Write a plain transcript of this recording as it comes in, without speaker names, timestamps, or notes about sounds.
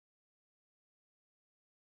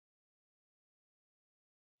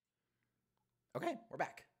Okay, we're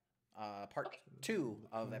back. Part 2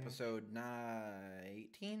 of episode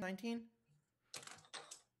 18, 19?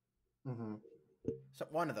 Mm-hmm. So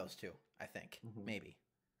one of those two, I think. Mm-hmm. Maybe.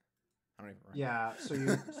 I don't even remember. Yeah,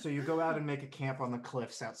 so you go out and make a camp on the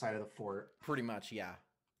cliffs outside of the fort. Pretty much, yeah.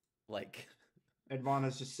 Like, And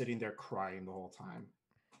Vana's just sitting there crying the whole time.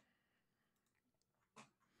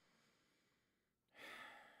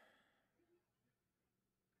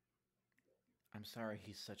 I'm sorry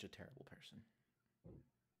he's such a terrible person.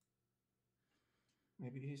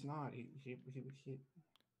 Maybe he's not. He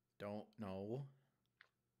Don't know.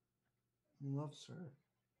 loves her.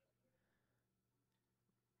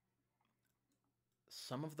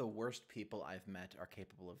 Some of the worst people I've met are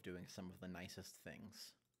capable of doing some of the nicest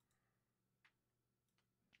things.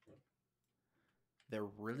 They're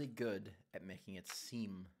really good at making it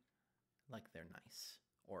seem like they're nice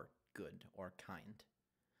or good or kind.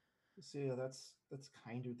 See, that's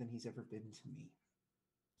kinder than he's ever been to me.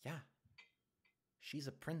 Yeah. She's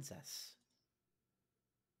a princess.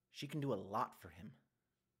 She can do a lot for him.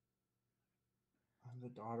 I'm the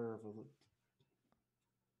daughter of a...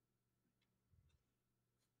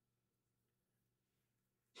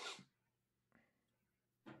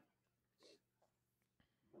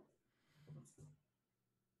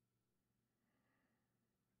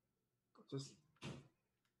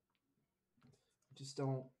 Just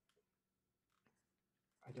don't...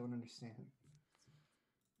 I don't understand.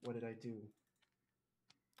 What did I do?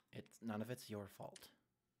 None of it's your fault.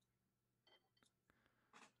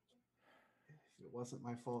 If it wasn't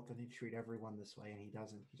my fault, then he'd treat everyone this way, and he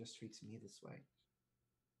doesn't. He just treats me this way.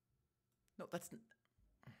 No, that's...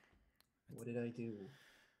 What did I do?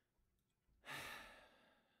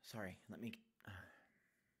 Sorry, let me...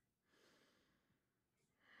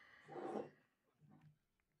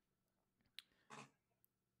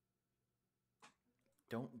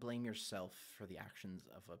 Don't blame yourself for the actions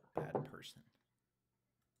of a bad person.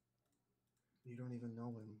 You don't even know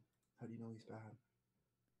him. How do you know he's bad?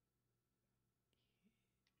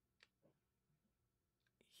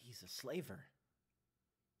 He's a slaver.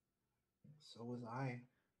 So was I.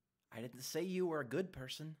 I didn't say you were a good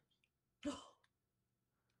person.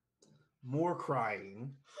 More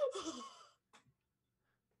crying.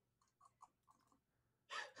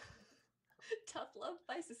 Tough love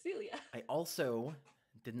by Cecilia. I also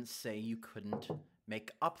didn't say you couldn't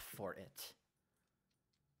make up for it.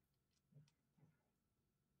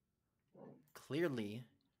 Clearly,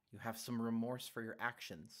 you have some remorse for your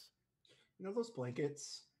actions. You know those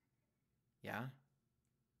blankets? Yeah?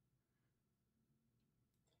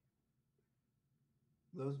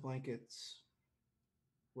 Those blankets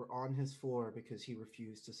were on his floor because he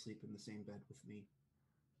refused to sleep in the same bed with me.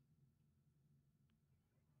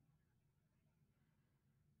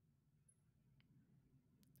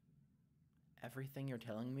 Everything you're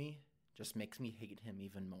telling me just makes me hate him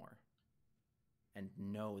even more. And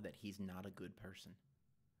know that he's not a good person.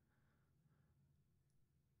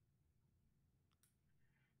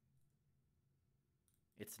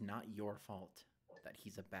 It's not your fault that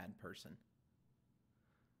he's a bad person.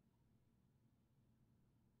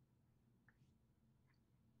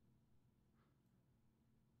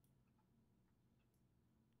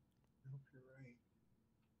 I hope you're right.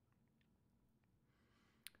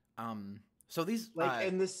 So these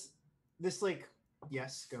and this like,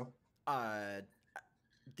 yes, go.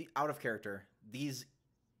 The out of character. These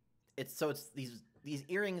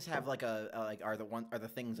earrings have like are the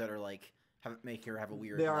things that are like make her have a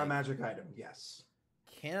weird. They are like, a magic item, yes.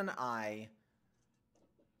 Can I?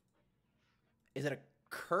 Is it a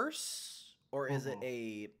curse or is it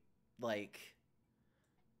a like?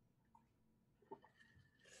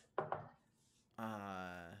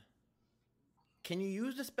 Can you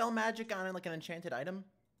use dispel magic on like an enchanted item?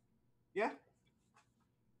 Yeah.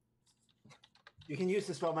 You can use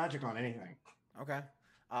dispel magic on anything. Okay.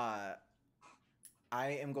 I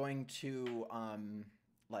am going to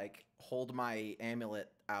like hold my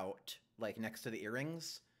amulet out like next to the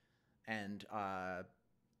earrings and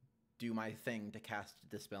do my thing to cast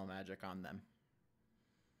dispel magic on them.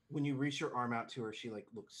 When you reach your arm out to her, she like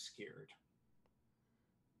looks scared.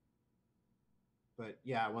 But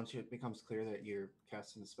yeah, once it becomes clear that you're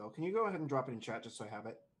casting the spell, can you go ahead and drop it in chat just so I have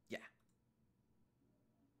it? Yeah.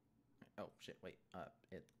 Oh shit! Wait.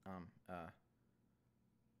 You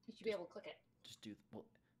should be able to click it. Just do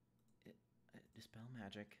dispel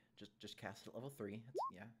magic. Just cast it at level 3. That's,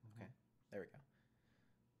 yeah. Okay. There we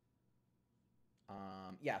go.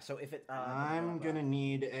 Yeah. So if it, I'm gonna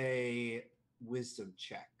need a wisdom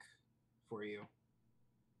check for you,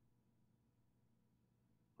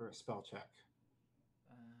 or a spell check.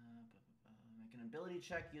 Make an an ability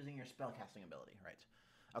check using your spellcasting ability. Right.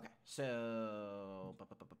 Okay. So,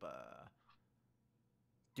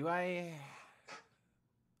 do I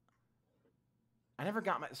never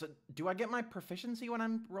got my. So, do I get my proficiency when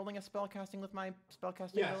I'm rolling a spell casting with my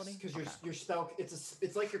spellcasting ability? Yes, because your spell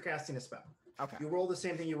it's like you're casting a spell. Okay. You roll the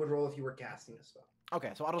same thing you would roll if you were casting a spell.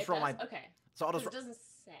 Okay, so I'll just roll my. Okay. So I'll just. It doesn't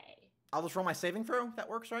say. I'll just roll my saving throw. That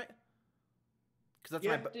works, right? Because that's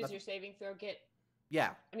Yeah. my. Does your saving throw get?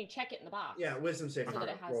 Yeah. I mean, check it in the box. Yeah, wisdom saving So throw.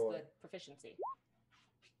 that it has Roll the it. proficiency.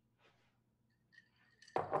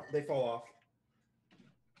 They fall off.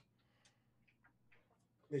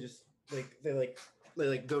 They just they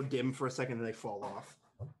go dim for a second and they fall off.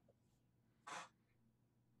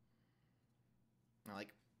 I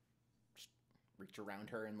like just reach around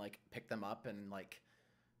her and like pick them up and like.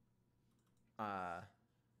 Are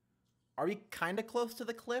we kind of close to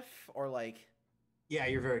the cliff or like? Yeah,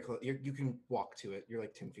 you're very close. You can walk to it. You're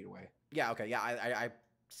like 10 feet away. Yeah. Okay. Yeah. I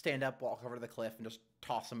stand up, walk over to the cliff, and just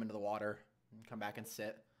toss them into the water, and come back and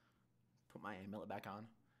sit. Put my amulet back on.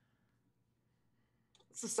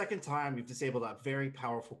 It's the second time you've disabled a very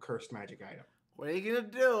powerful cursed magic item. What are you gonna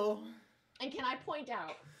do? And can I point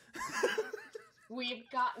out, we've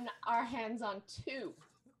gotten our hands on 2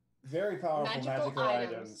 Very powerful magical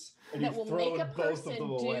items and that you've will make a thrown both of person them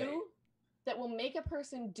away.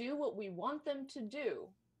 do what we want them to do.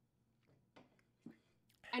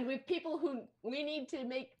 And with people who we need to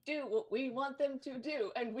make do what we want them to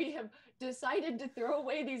do, and we have decided to throw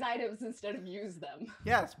away these items instead of use them.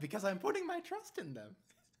 Yes, because I'm putting my trust in them.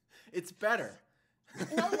 It's better.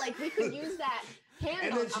 No, like we could use that hand.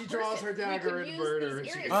 And on then a she draws person. her dagger We and could murder, use and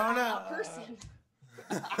these she earrings goes, on "Oh,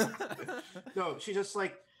 no." a person. No, she just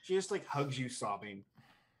like hugs you sobbing.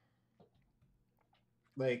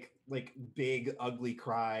 Like big ugly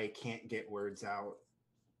cry, can't get words out.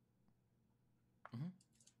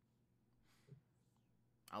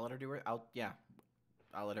 I'll let her do her. I'll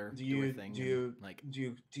let her Do do her you thing.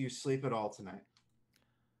 do you sleep at all tonight?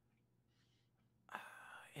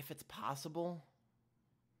 If it's possible,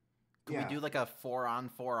 could Yeah. we do like a 4 on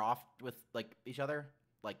 4 off with like each other?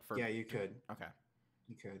 Like for Yeah, you could. Okay.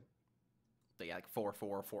 You could. So yeah, like 4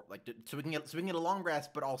 4 4 like so we can get a long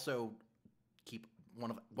rest but also keep one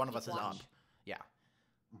of us is up. watch. Yeah.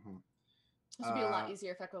 Mm-hmm. This would be a lot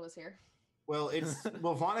easier if Echo was here. Well,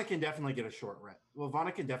 Vana can definitely get a short rest. Well,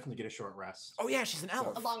 Vana can definitely get a short rest. Oh yeah, she's an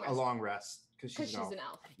elf. A long rest. A long rest because Because she's she's an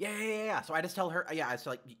elf. an elf. Yeah. So I just tell her, yeah, it's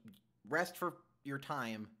like rest for your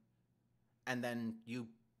time, and then you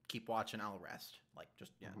keep watching. I'll rest. Like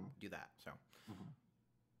just do that. So. Mm-hmm.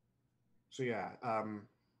 So yeah.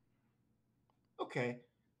 Okay.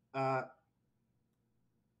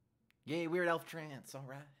 Yay, weird elf trance. All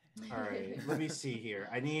right. All right. Let me see here.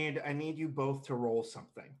 I need you both to roll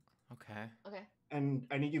something. Okay. Okay. And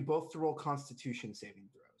I need you both to roll Constitution saving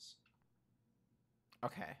throws.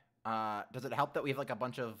 Okay. Does it help that we have like a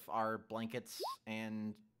bunch of our blankets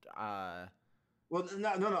and Well,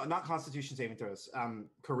 no, not Constitution saving throws.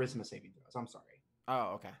 Charisma saving throws. I'm sorry.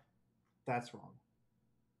 Oh, okay. That's wrong.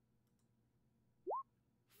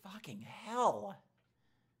 Fucking hell.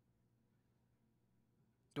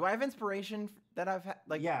 Do I have inspiration that I've had?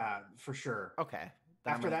 Like, yeah, for sure. Okay.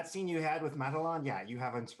 After that scene you had with Madeline, yeah, you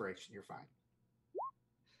have inspiration. You're fine.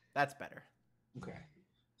 That's better. Okay.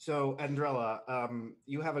 So, Andrella,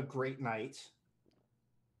 you have a great night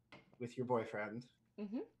with your boyfriend.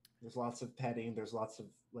 Mm-hmm. There's lots of petting. There's lots of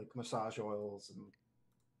like massage oils and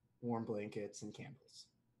warm blankets and candles.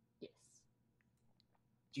 Yes.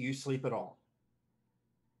 Do you sleep at all?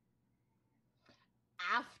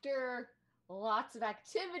 After lots of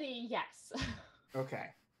activity, yes. Okay.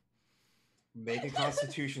 Make a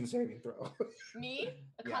Constitution saving throw. Me?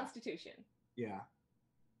 A Yeah. Constitution. Yeah.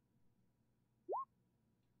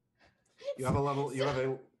 You have a level. You have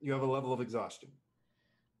a level of exhaustion.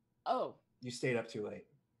 Oh, You stayed up too late.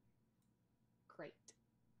 great.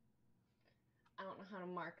 I don't know how to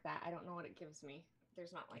mark that. I don't know what it gives me.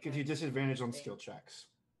 There's not like Gives a you disadvantage on thing. skill checks.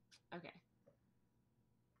 Okay.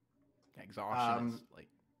 Exhaustion is like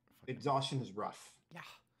fucking- Exhaustion is rough. Yeah.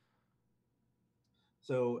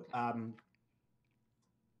 So,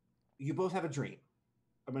 you both have a dream.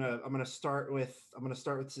 I'm gonna start with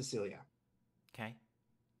Cecilia. Okay.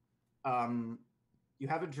 You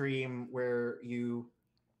have a dream where you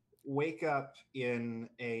wake up in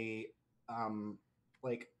a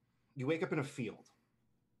you wake up in a field,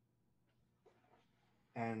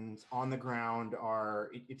 and on the ground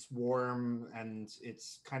it's warm and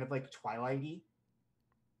it's kind of like twilighty.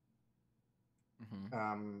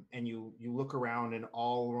 Mm-hmm. And you look around, and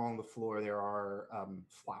all along the floor there are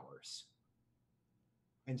flowers.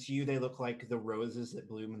 And to you, they look like the roses that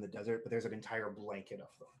bloom in the desert, but there's an entire blanket of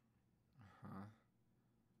them.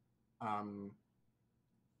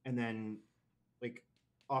 And then, like,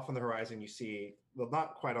 off on the horizon, you see, well,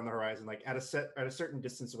 not quite on the horizon, like at a certain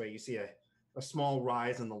distance away, you see a small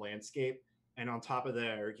rise in the landscape, and on top of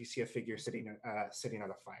there, you see a figure sitting at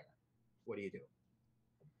a fire. What do you do?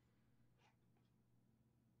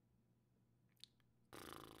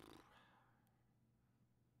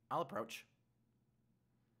 I'll approach.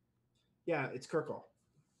 Yeah, it's Kirkle.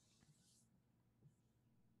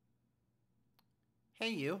 Hey,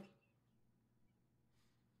 you.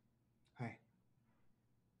 Hi.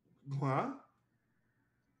 What?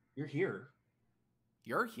 You're here.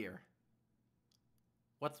 You're here.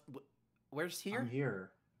 Where's here? I'm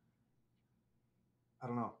here. I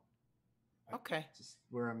don't know. Okay. Just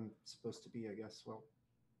where I'm supposed to be, I guess. Well.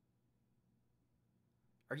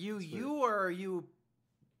 Are you you or are you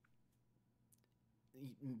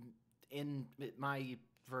in my head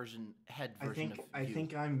version of you? I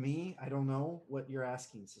think I'm me. I don't know what you're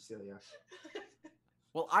asking, Cecilia.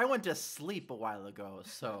 Well, I went to sleep a while ago,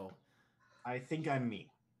 so I think I'm me.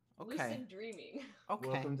 Okay. Lucid dreaming. Okay.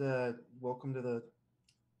 Welcome to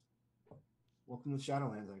the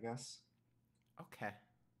Shadowlands, I guess. Okay.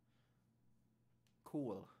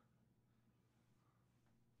 Cool.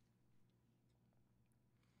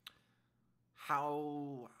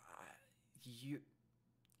 How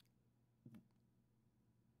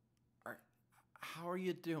are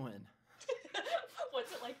you doing?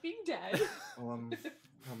 What's it like being dead? Well,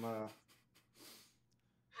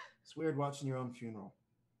 it's weird watching your own funeral.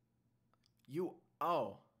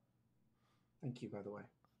 Oh. Thank you, by the way.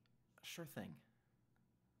 Sure thing.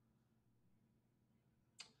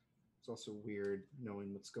 It's also weird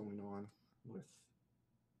knowing what's going on with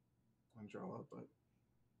Andrala, but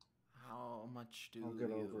How much do I'll get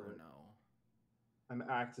you over it. know? I'm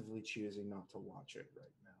actively choosing not to watch it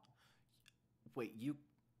right now. Wait,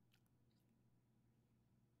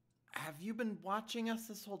 have you been watching us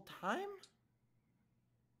this whole time?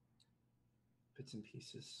 Bits and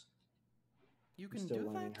pieces. You I'm can still do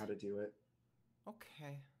learning that? how to do it.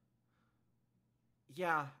 Okay.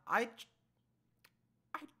 Yeah, I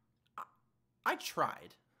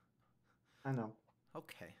tried. I know.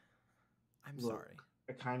 Okay. I'm Look, sorry.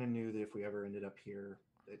 I kind of knew that if we ever ended up here,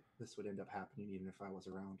 that this would end up happening, even if I was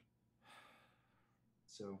around.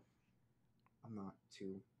 So, I'm not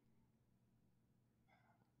too.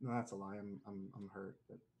 No, that's a lie. I'm hurt,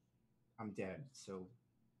 but I'm dead. So,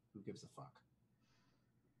 who gives a fuck?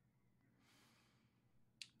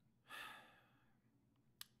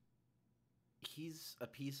 He's a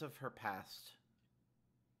piece of her past.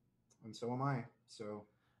 And so am I. So,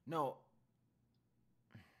 No.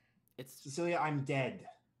 It's Cecilia, I'm dead.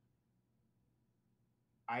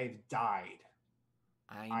 I've died.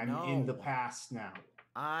 I'm in the past now.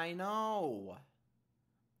 I know.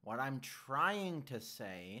 What I'm trying to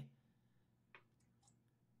say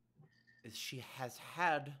is she has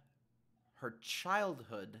had her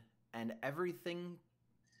childhood and everything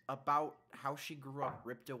about how she grew up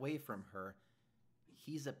ripped away from her.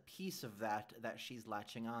 He's a piece of that she's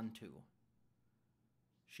latching on to.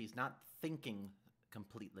 She's not thinking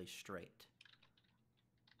completely straight.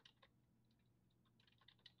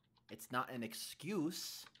 It's not an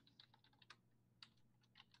excuse,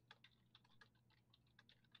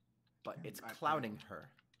 but it's clouding her.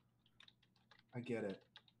 I get it.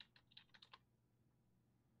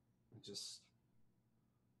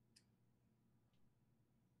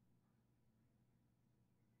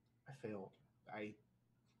 I failed. I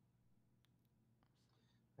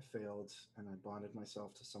failed, and I bonded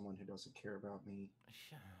myself to someone who doesn't care about me.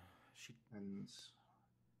 And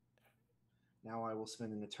now I will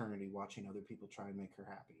spend an eternity watching other people try and make her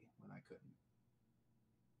happy when I couldn't.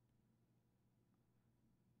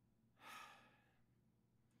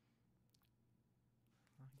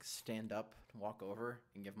 Stand up, walk over,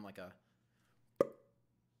 and give him like a...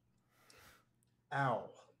 Ow.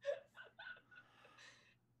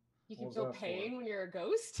 You can feel pain when you're a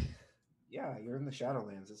ghost? Yeah, you're in the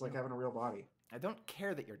Shadowlands. It's like having a real body. I don't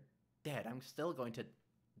care that you're dead. I'm still going to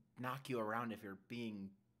knock you around if you're being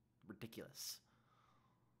ridiculous.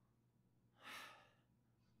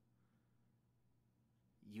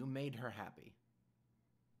 You made her happy.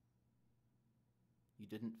 You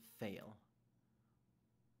didn't fail.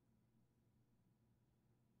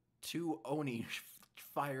 2 Oni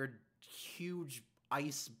fired huge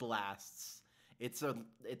ice blasts. It's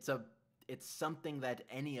something that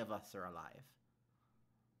any of us are alive.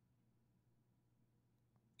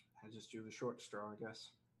 I just drew the short straw, I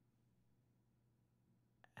guess.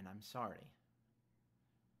 And I'm sorry.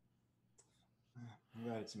 I'm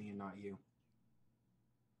glad it's me and not you.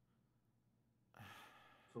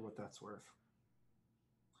 For what that's worth.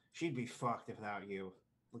 She'd be fucked without you.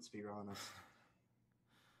 Let's be honest.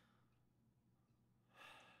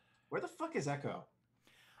 Where the fuck is Echo?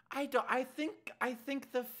 I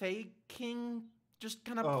think the Fae King just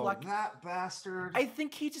kind of plucked that bastard. I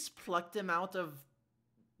think he just plucked him out of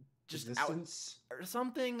just existence or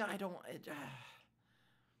something. I don't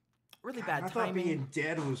really God, bad I timing. thought being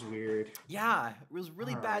dead was weird. Yeah, it was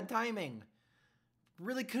really All bad right. timing.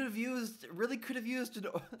 Really could have used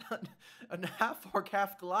a half orc,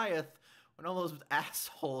 half Goliath when all those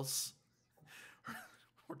assholes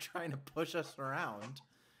were trying to push us around.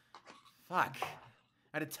 Fuck.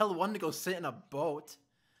 I had to tell one to go sit in a boat.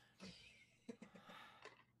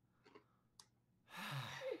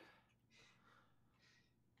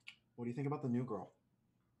 What do you think about the new girl?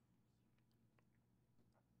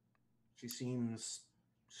 She seems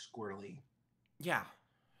squirrely. Yeah.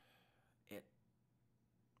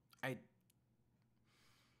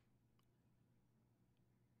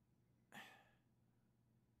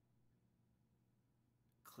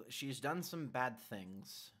 She's done some bad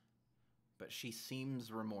things, but she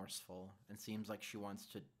seems remorseful and seems like she wants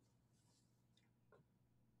to.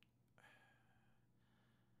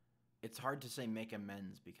 It's hard to say make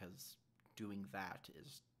amends because doing that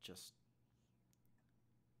is just.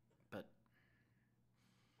 But.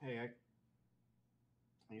 Hey,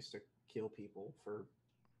 I used to kill people for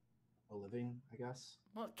a living, I guess.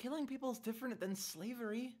 Well, killing people is different than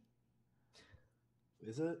slavery.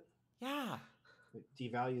 Is it? Yeah. It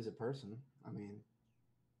devalues a person. I mean,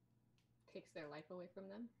 Takes their life away from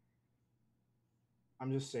them.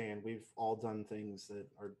 I'm just saying we've all done things that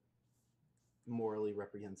are morally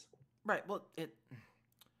reprehensible. Right. Well,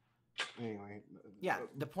 Anyway. Yeah.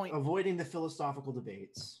 The point. Avoiding the philosophical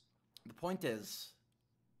debates. The point is,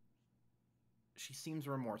 she seems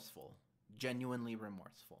remorseful, genuinely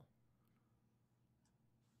remorseful.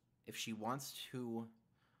 If she wants to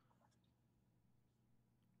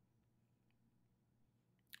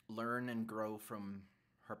learn and grow from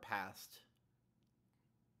her past,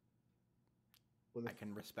 I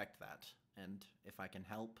can respect that. And if I can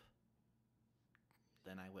help,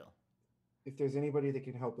 then I will. If there's anybody that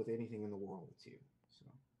can help with anything in the world, it's you. So.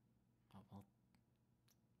 Oh, well,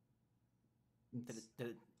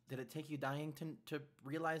 did it take you dying to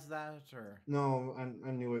realize that, or? No,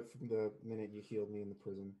 I knew it from the minute you healed me in the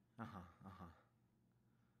prison.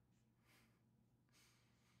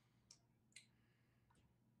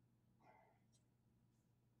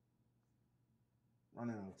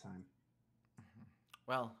 Running out of time.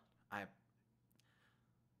 Well,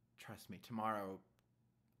 trust me, tomorrow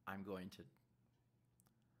I'm going to.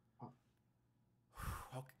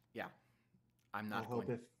 Okay, yeah, I'm not I'll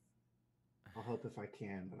going. help if I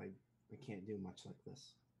can, but I can't do much like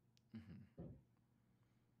this. Mm-hmm.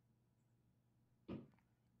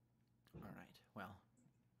 All right. Well.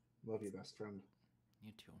 Love you, best friend.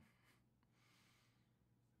 You too.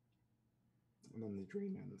 And then the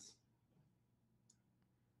dream ends.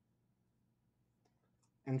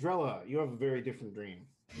 Andrella, you have a very different dream.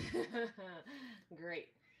 Great.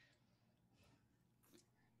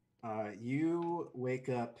 You wake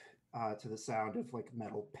up to the sound of like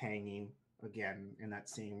metal panging again in that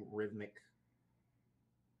same rhythmic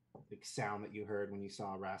like sound that you heard when you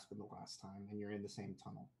saw Raspin the last time, and you're in the same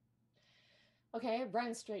tunnel. Okay,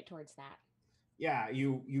 run straight towards that. Yeah,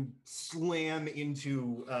 you slam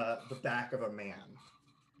into the back of a man.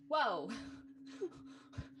 Whoa!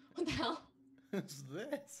 What the hell? Who's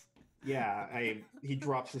this? Yeah, he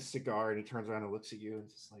drops his cigar and he turns around and looks at you and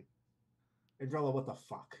just like, Andrella, what the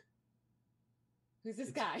fuck? Who's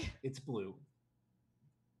this guy? It's Blue.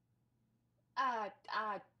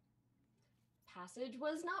 Passage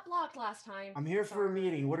was not blocked last time. I'm here for a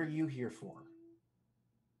meeting. What are you here for?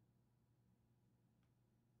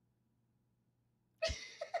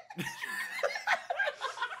 Do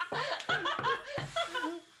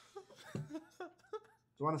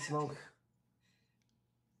you want to smoke?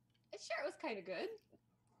 Sure, it was kind of good.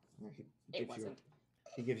 It wasn't.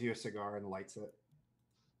 He gives you a cigar and lights it.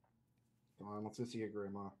 Come on, let's go see your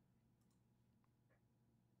grandma.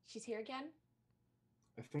 She's here again?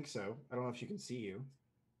 I think so. I don't know if she can see you.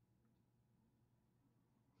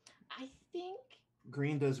 I think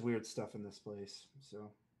Green does weird stuff in this place, so.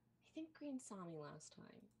 I think Green saw me last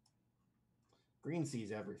time. Green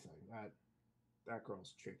sees everything. That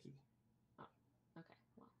girl's tricky. Oh, okay.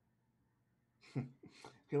 Well.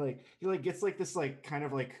 he gets like this like kind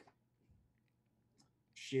of like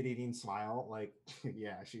shit-eating smile, like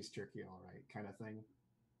yeah, she's tricky, all right, kind of thing.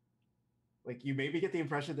 Like you maybe get the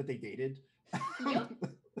impression that they dated. Yep.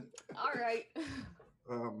 All right.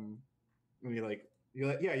 And you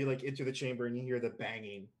like enter the chamber and you hear the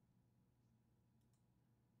banging.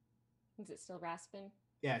 Is it still Raspin?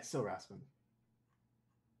 Yeah, it's still Rasmus.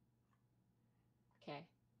 Okay.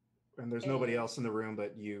 And there's nobody else in the room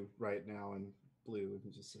but you right now and Blue. And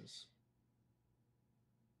he just says,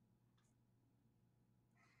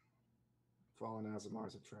 "Fallen Azamar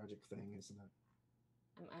is a tragic thing, isn't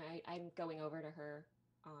it?" I'm going over to her.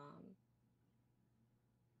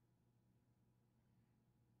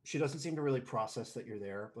 She doesn't seem to really process that you're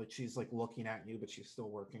there. Like she's like looking at you, but she's still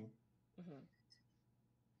working. Mm-hmm.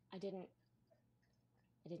 I didn't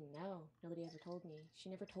know. Nobody ever told me. She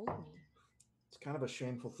never told me. It's kind of a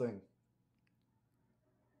shameful thing.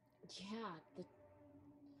 Yeah,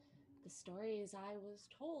 the stories I was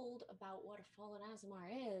told about what a fallen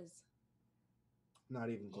Azamar is. Not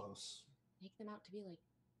even close. Make them out to be like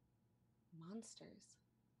monsters.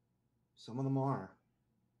 Some of them are.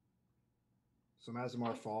 Some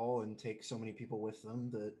Azamar fall and take so many people with them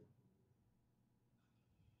that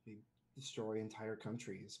they destroy entire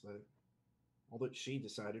countries, but all that she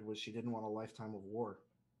decided was she didn't want a lifetime of war.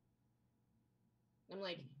 I'm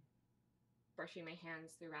like brushing my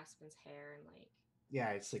hands through Raspin's hair and like... Yeah,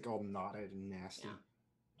 it's like all knotted and nasty.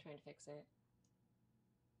 Yeah, trying to fix it.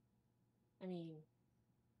 I mean,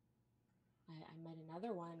 I met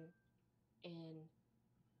another one in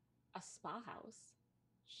a spa house.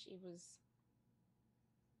 She was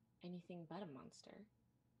anything but a monster.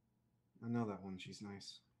 I know that one. She's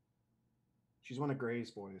nice. She's one of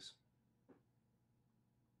Gray's boys.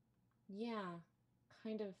 Yeah,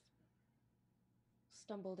 kind of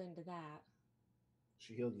stumbled into that.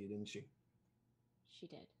 She healed you, didn't she? She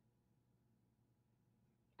did.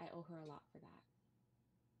 I owe her a lot for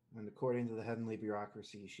that. And according to the heavenly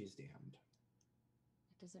bureaucracy, she's damned.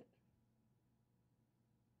 It doesn't...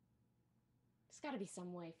 There's got to be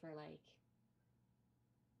some way for, like,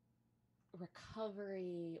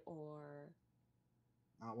 recovery or...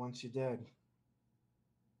 Not once you're dead.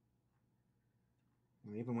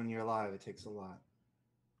 And even when you're alive, it takes a lot.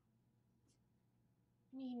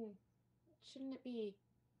 I mean, shouldn't it be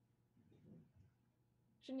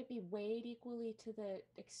weighed equally to the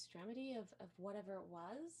extremity of whatever it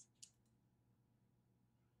was?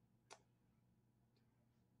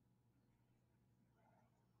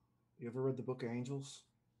 You ever read the Book of Angels?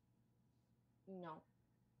 No.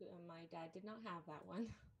 My dad did not have that one.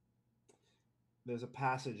 There's a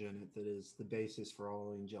passage in it that is the basis for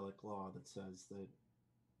all angelic law that says that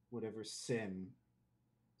whatever sin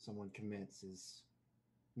someone commits is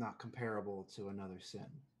not comparable to another sin.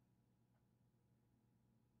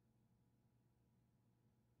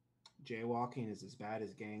 Jaywalking is as bad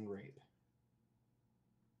as gang rape.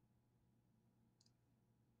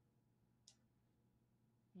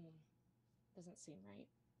 Doesn't seem right.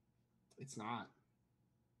 It's not.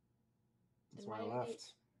 That's Then why I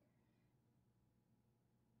left.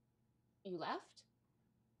 You left?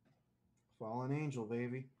 Fallen angel,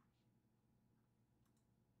 baby.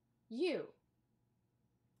 You.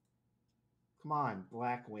 Come on,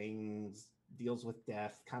 black wings, deals with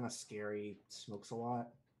death, kind of scary, smokes a lot.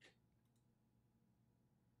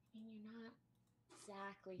 I mean, you're not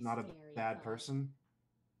exactly Not scary, a bad but... person.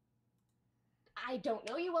 I don't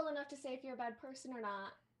know you well enough to say if you're a bad person or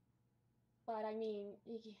not. But I mean,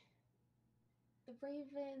 the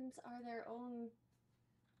Ravens are their own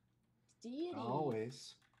deity.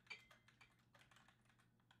 Always.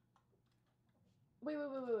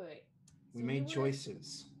 Wait. We made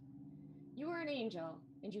choices. You were an angel,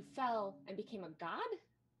 and you fell and became a god?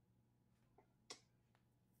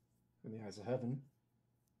 In the eyes of heaven.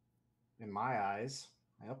 In my eyes,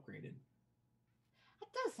 I upgraded.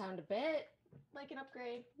 That does sound a bit like an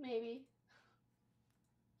upgrade, maybe.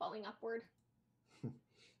 Falling upward.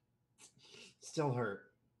 Still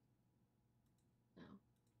hurt. No.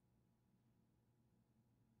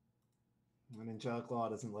 And angelic law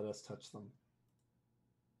doesn't let us touch them.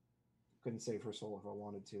 Couldn't save her soul if I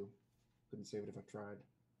wanted to. Couldn't save it if I tried.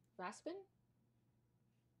 Raspin?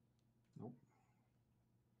 Nope.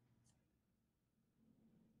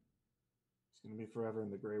 It's gonna be forever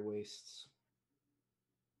in the gray wastes.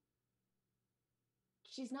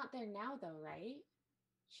 She's not there now, though, right?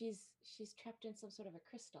 She's trapped in some sort of a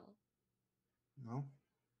crystal. No.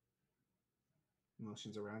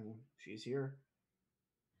 Emotions around you. She's here.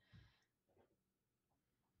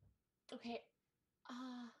 Okay.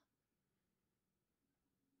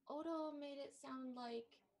 Odo made it sound like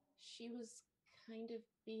she was kind of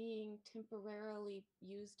being temporarily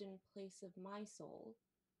used in place of my soul.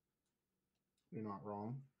 You're not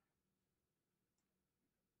wrong.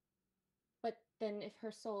 But then if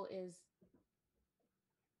her soul is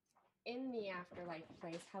in the afterlife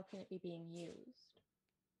place, how can it be being used?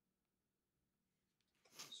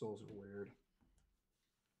 Souls are weird.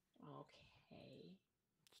 Okay.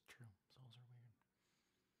 It's true. Souls are weird.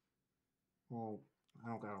 Well, I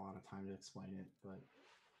don't got a lot of time to explain it, but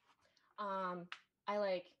I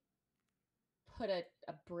like put a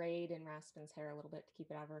braid in Raspen's hair a little bit to keep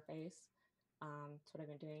it out of her face. That's what I've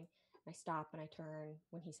been doing. I stop and I turn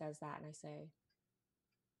when he says that and I say,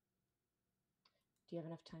 do you have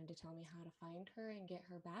enough time to tell me how to find her and get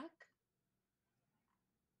her back?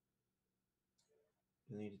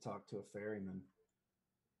 you need to talk to a ferryman.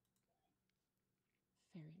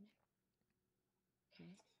 Ferryman. Okay.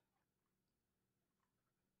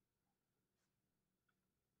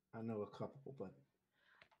 I know a couple, but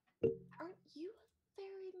Aren't you a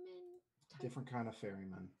ferryman? different kind of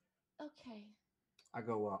ferryman. Okay. I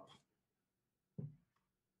go up.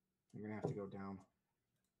 You're gonna have to go down.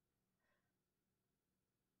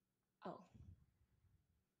 Oh.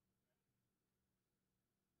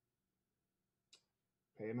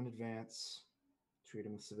 Pay him in advance. Treat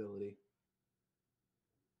him with civility.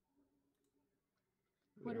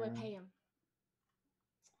 What do I pay him?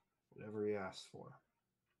 Whatever he asks for.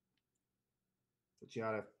 But you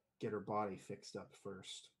gotta get her body fixed up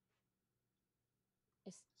first.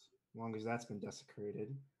 Is As long as that's been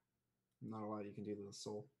desecrated, not a lot you can do to the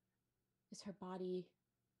soul. her body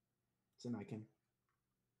It's an icon.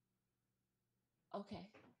 okay?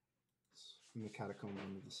 It's from the catacombs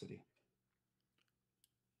into the city.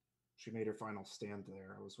 She made her final stand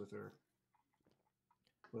there. I was with her.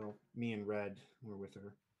 Well, me and Red were with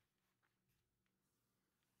her.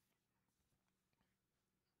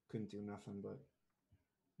 Couldn't do nothing but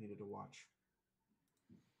needed to watch.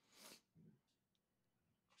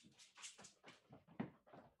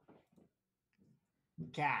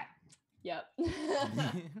 Cat. Yep.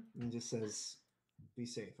 And just says, be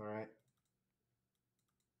safe, all right?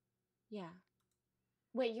 Yeah.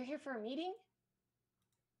 Wait, you're here for a meeting?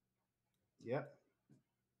 Yep.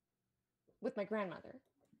 With my grandmother.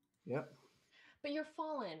 Yep. But you're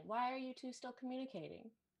fallen. Why are you two still communicating?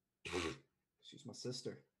 She's my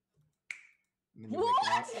sister. And then you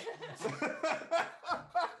What? wake up.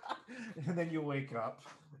 And then you wake up.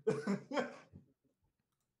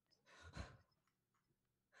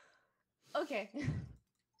 Okay.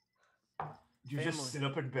 You just sit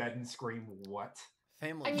up in bed and scream, what?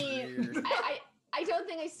 Family I mean, weird. I don't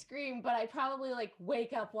think I scream, but I probably like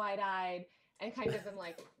wake up wide-eyed and kind of am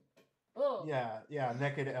like, oh. Yeah,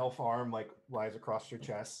 naked elf arm like lies across your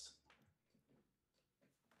chest.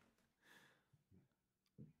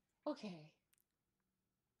 Okay.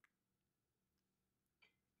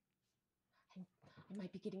 I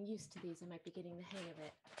might be getting used to these. I might be getting the hang of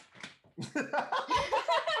it.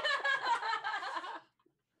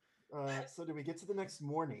 So did we get to the next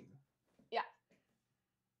morning? Yeah.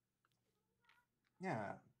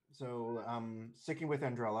 Yeah. So sticking with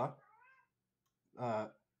Andrella,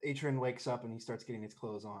 Atron wakes up and he starts getting his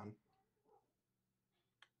clothes on.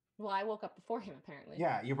 Well, I woke up before him, apparently.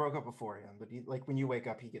 Yeah, you broke up before him, but like when you wake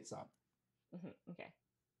up, he gets up. Mm-hmm. Okay.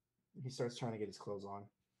 He starts trying to get his clothes on.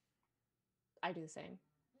 I do the same.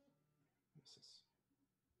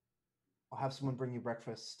 I'll have someone bring you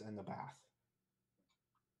breakfast and the bath.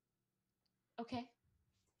 Okay.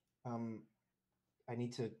 I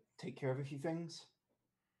need to take care of a few things.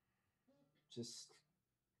 Just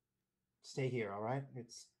stay here, all right?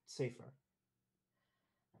 It's safer.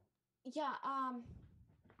 Yeah,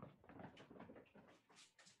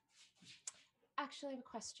 actually, I have a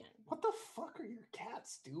question. What the fuck are your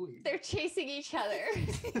cats doing? They're chasing each other.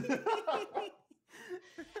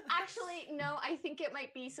 Actually, no, I think it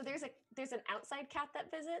might be. So there's an outside cat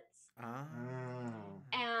that visits.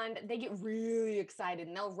 And they get really excited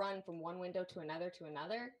and they'll run from one window to another to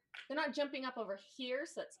another. They're not jumping up over here,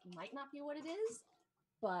 so that might not be what it is,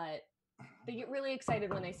 but they get really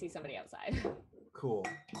excited when they see somebody outside. Cool.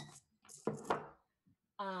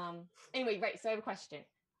 Anyway, right, so I have a question.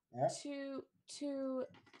 Yeah. To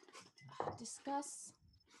discuss,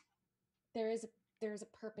 there is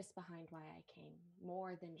a purpose behind why I came,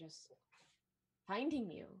 more than just finding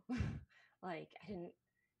you. Like, I didn't.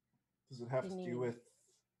 Does it have to do with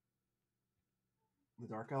the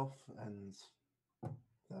dark elf and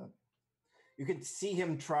the? You can see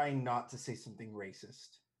him trying not to say something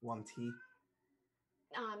racist. Won't he?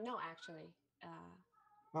 No, actually.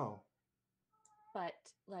 Oh. But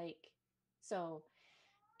like, so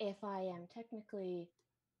if I am technically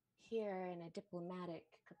here in a diplomatic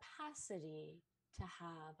capacity to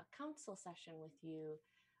have a council session with you,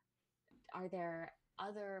 are there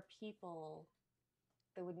other people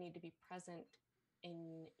that would need to be present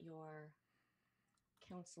in your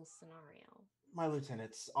council scenario? My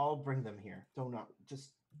lieutenants, I'll bring them here. Don't know.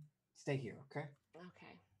 Just stay here, okay?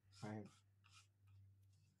 Okay.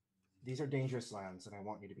 These are dangerous lands, and I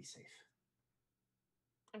want you to be safe.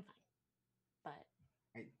 I'm fine.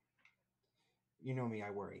 But You know me, I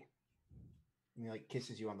worry. And he like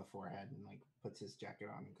kisses you on the forehead and like puts his jacket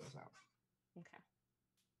on and goes out. okay.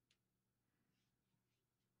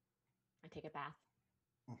 I take a bath.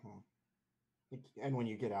 And when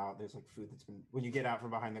you get out, there's like food that's been. When you get out from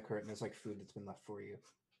behind the curtain, there's like food that's been left for you.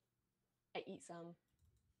 I eat some.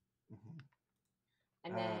 Mm-hmm.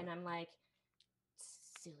 And then I'm like,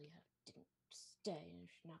 Celia didn't stay and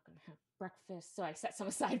she's not going to have breakfast. So I set some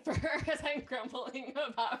aside for her as I'm grumbling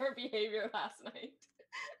about her behavior last night.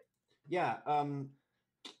 Yeah. Can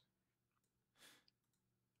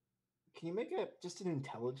you make just an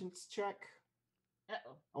intelligence check?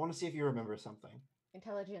 Uh-oh. I want to see if you remember something.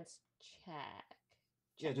 Intelligence check.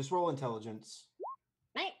 Yeah, just roll intelligence.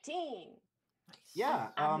 19. Nice. Yeah.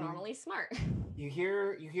 I'm normally smart. You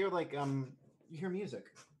hear music.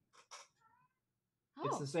 Oh.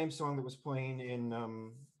 It's the same song that was playing in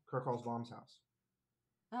Kirkall's mom's house.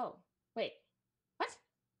 Oh, wait. What?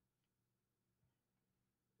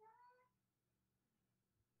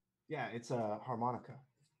 Yeah, it's a harmonica.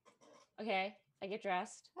 Okay, I get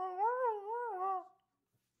dressed.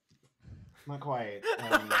 Not quiet.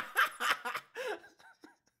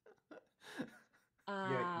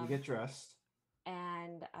 Yeah, you get dressed.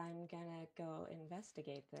 And I'm gonna go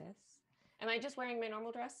investigate this. Am I just wearing my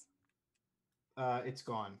normal dress? It's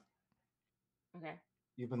gone. Okay.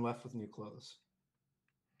 You've been left with new clothes.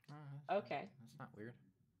 Okay. That's not weird.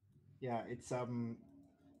 Yeah, it's so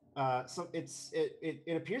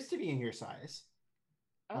it appears to be in your size.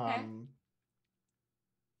 Okay.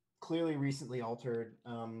 Clearly recently altered.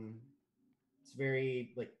 It's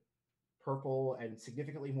very like purple and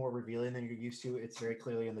significantly more revealing than you're used to. It's very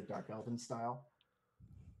clearly in the dark elven style.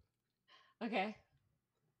 Okay.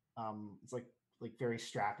 It's like very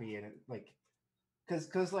strappy and it like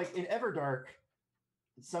because like in Everdark,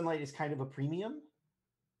 sunlight is kind of a premium.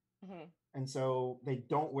 Mm-hmm. And so they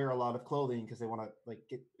don't wear a lot of clothing because they want to like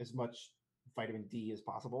get as much vitamin D as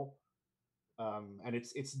possible. And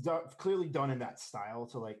it's clearly done in that style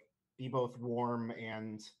to like be both warm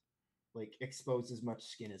and like expose as much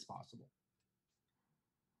skin as possible.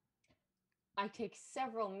 I take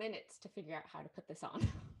several minutes to figure out how to put this on.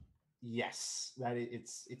 Yes,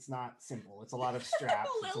 it's not simple. It's a lot of straps.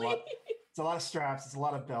 Lily. It's a lot of straps. It's a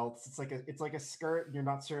lot of belts. It's like a skirt. And you're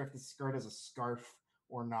not sure if the skirt is a scarf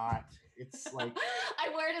or not. It's like I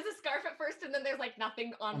wear it as a scarf at first, and then there's like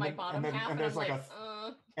nothing on my bottom half, and there's I'm like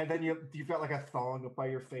and then you've got like a thong up by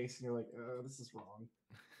your face, and you're like, this is wrong.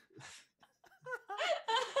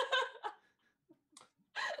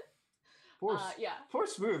 Poor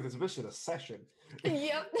Smooth is missing a session.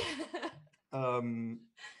 Yep.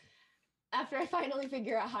 After I finally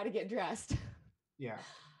figure out how to get dressed. Yeah.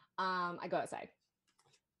 I go outside.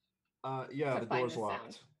 Yeah, the door's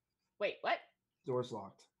locked. Sound. Wait, what? Door's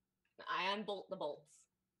locked. I unbolt the bolts.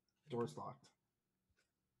 Door's locked.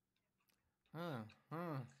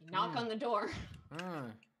 Knock on the door.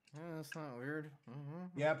 Yeah, that's not weird.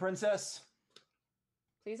 Yeah, princess.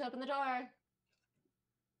 Please open the door.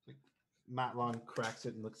 Like, Matlon cracks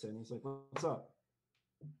it and looks in. He's like, "What's up?"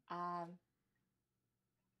 I'd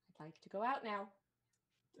like to go out now.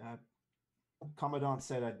 Commandant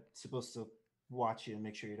said I'm supposed to watch you and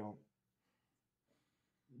make sure you don't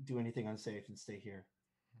do anything unsafe and stay here.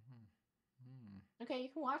 Okay, you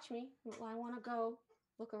can watch me. I want to go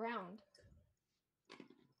look around.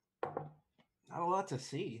 Not a lot to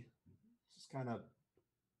see. It's just kind of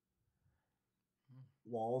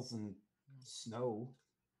walls and snow,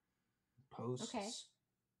 posts. Okay.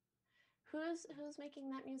 Who's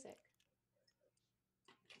making that music?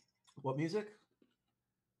 What music?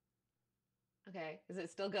 Okay, is it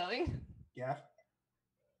still going? Yeah.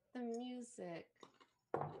 The music.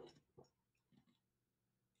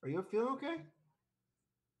 Are you feeling okay?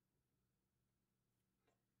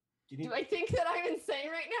 Do I think that I'm insane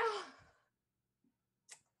right now?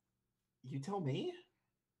 You tell me.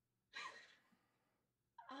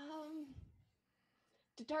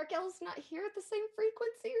 Do dark elves not hear at the same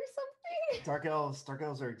frequency or something? Dark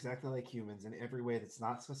elves are exactly like humans in every way that's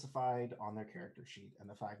not specified on their character sheet, and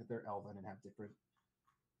the fact that they're elven and have different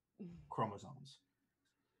chromosomes.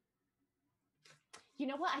 You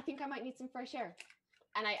know what? I think I might need some fresh air,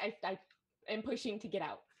 and I am pushing to get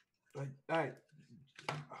out.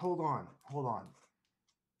 Hold on.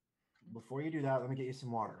 Before you do that, let me get you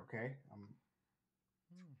some water, okay?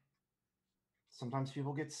 Sometimes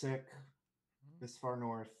people get sick this far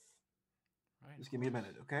north. Right. Just give me a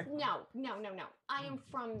minute, okay? No. I am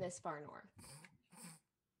from this far north.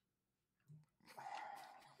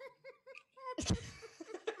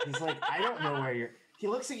 He's like, I don't know where you're. He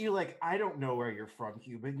looks at you like, I don't know where you're from,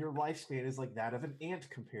 human. Your lifespan is like that of an ant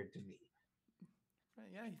compared to me.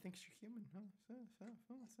 Yeah, he thinks you're human.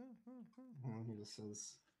 He just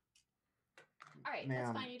says, All right,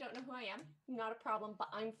 that's fine. You don't know who I am. Not a problem. But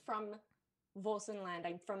I'm from Volsenland.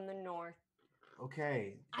 I'm from the north.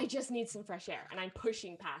 Okay. I just need some fresh air, and I'm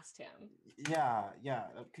pushing past him. Yeah.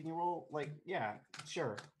 Can you roll? Like, yeah,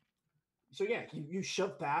 sure. So yeah, you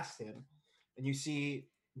shove past him, and you see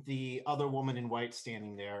the other woman in white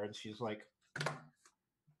standing there, and she's like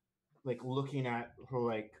looking at her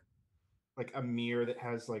like a mirror that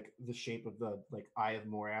has like the shape of the like Eye of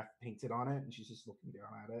Morath painted on it, and she's just looking down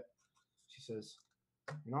at it. She says,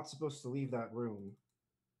 "You're not supposed to leave that room.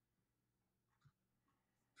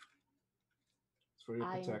 It's for your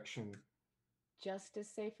protection. Just as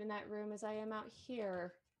safe in that room as I am out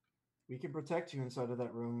here. We can protect you inside of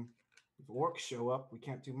that room. If orcs show up, we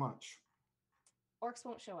can't do much." Orcs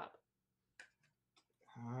won't show up.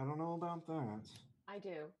 I don't know about that. I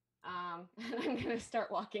do. And I'm gonna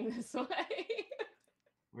start walking this way.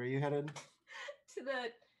 Where are you headed? To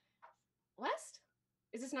the west?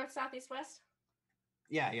 Is this north, south, east, west?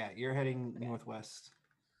 Yeah. You're heading northwest.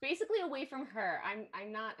 Basically away from her.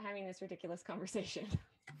 I'm not having this ridiculous conversation.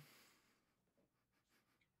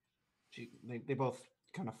 They both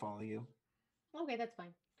kind of follow you. Okay, that's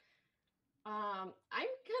fine. I'm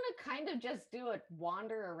gonna kind of just do a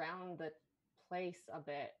wander around the place a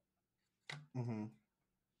bit. Mm-hmm.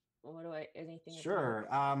 What do I? Anything? Sure.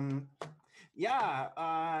 Yeah.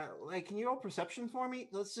 Like, can you roll perception for me?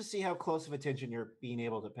 Let's just see how close of attention you're being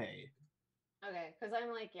able to pay. Okay, because I'm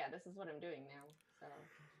like, yeah, this is what I'm doing now. So.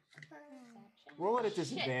 Perception. Roll it at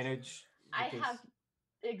disadvantage. I have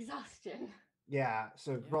exhaustion. Yeah.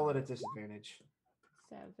 So roll it at disadvantage.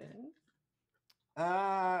 7.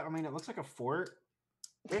 I mean, it looks like a fort.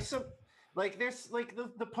 There's some. There's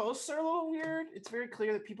the posts are a little weird. It's very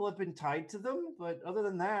clear that people have been tied to them, but other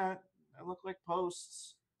than that, they look like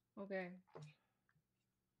posts. Okay.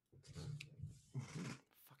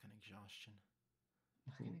 Fucking exhaustion.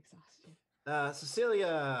 Fucking exhaustion.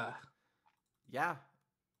 Cecilia. Yeah.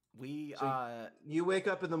 We you wake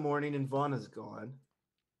up in the morning and Vaughn is gone.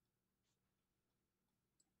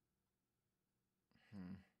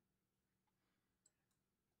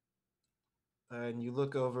 And you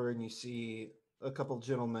look over and you see a couple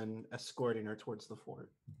gentlemen escorting her towards the fort.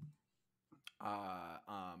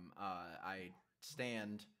 I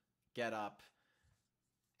stand, get up,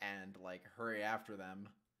 and like hurry after them.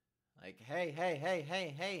 Like,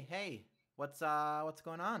 hey, what's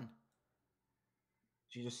going on?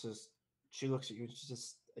 She just says, she looks at you and she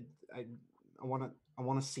just, I want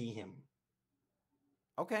to see him.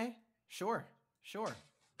 Okay, sure. Just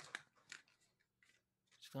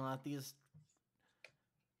gonna let these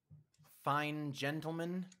fine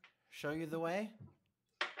gentlemen show you the way.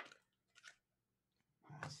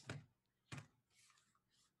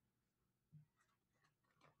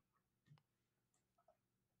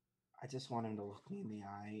 I just want him to look me in the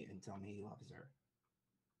eye and tell me he loves her.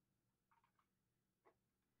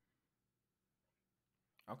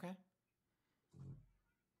 Okay.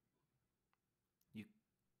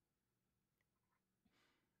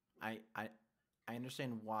 I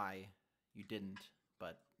understand why you didn't,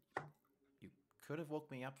 but you could have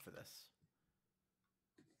woke me up for this.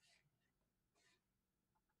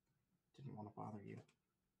 Didn't want to bother you.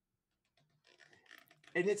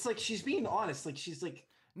 And it's like she's being honest. Like she's like,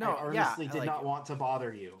 no, I earnestly did not want to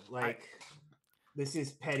bother you. Like, this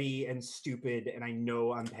is petty and stupid, and I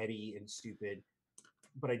know I'm petty and stupid,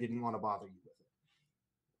 but I didn't want to bother you with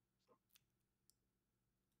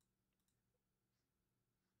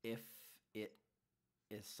it. If it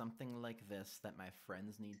is something like this that my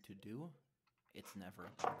friends need to do, it's never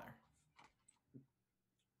a bother.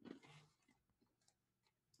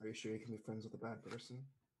 Are you sure you can be friends with a bad person?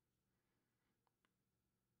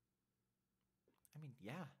 I mean,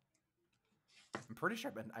 yeah. I'm pretty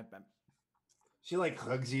sure I'm She like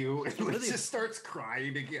hugs you and really just starts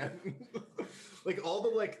crying again. Like all the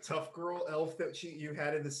like tough girl elf that you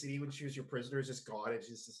had in the city when she was your prisoner is just gone, and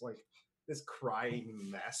she's just like this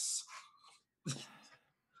crying mess.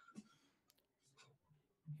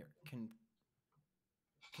 Here, can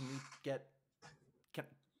we get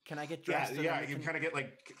can I get dressed? Yeah, you kind of get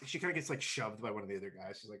like she kind of gets like shoved by one of the other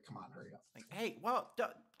guys. She's like, "Come on, hurry up!" Like, hey, well,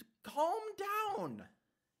 calm down.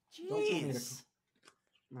 Jeez. Don't tell me to...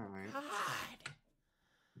 All right. God.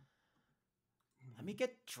 Let me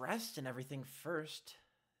get dressed and everything first.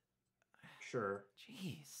 Sure.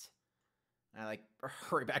 Jeez. I like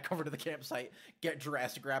hurry back over to the campsite, get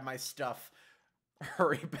dressed, grab my stuff,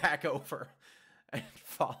 hurry back over, and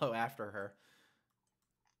follow after her.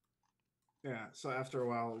 Yeah. So after a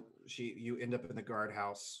while, you end up in the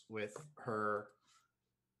guardhouse with her.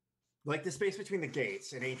 Like the space between the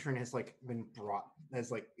gates, an Atron has like been brought,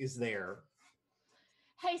 is there.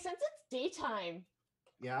 Hey, since it's daytime,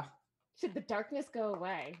 Yeah. should the darkness go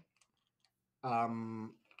away?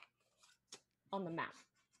 On the map.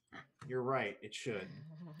 You're right. It should.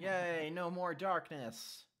 Yay! No more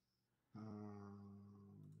darkness.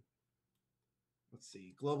 Let's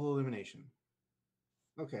see. Global illumination.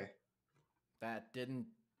 Okay. That didn't.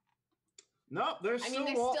 Nope. There's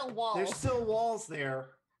still walls. There's still walls there.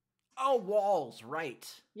 Oh, walls, right.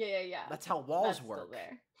 Yeah. That's how walls That's work. Still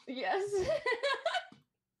there. Yes.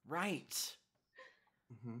 Right.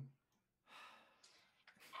 Mm-hmm.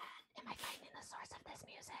 Am I finding the source of this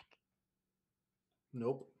music?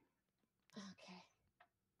 Nope. Okay.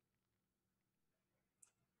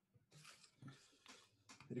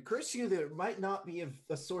 It occurs to you that it might not be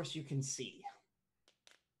a source you can see.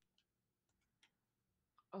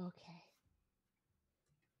 Okay.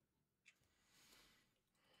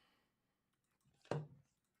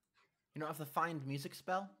 You don't have the find music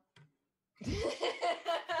spell?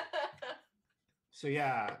 So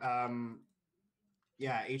yeah,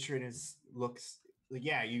 Atron looks like,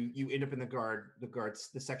 yeah, you end up in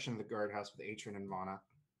the section of the guardhouse with Atron and Vana.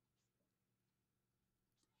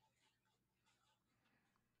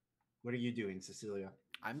 What are you doing, Cecilia?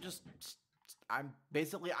 I'm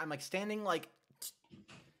like standing like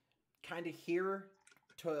kind of here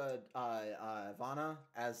to Vana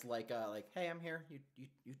as like hey, I'm here.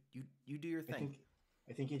 You do your thing.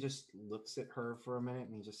 I think he just looks at her for a minute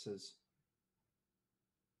and he just says,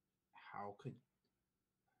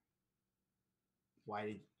 why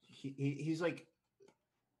did he's like,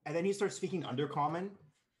 and then he starts speaking Undercommon,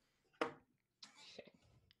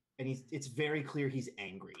 and it's very clear he's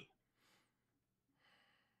angry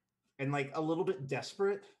and like a little bit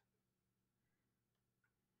desperate.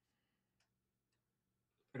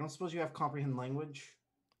 I don't suppose you have comprehend language?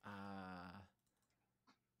 I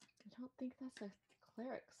don't think that's a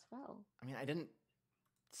cleric spell. I mean, I didn't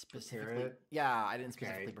specifically. Yeah, I didn't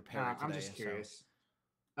specifically prepare it today. I'm just curious.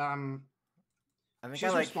 So. I think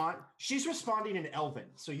she's responding in Elven,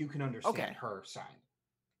 so you can understand her sign.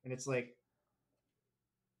 And it's like,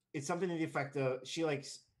 it's something to the effect of, she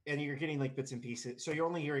likes, and you're getting like bits and pieces. So you're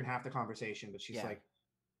only hearing half the conversation, but she's like.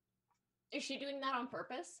 Is she doing that on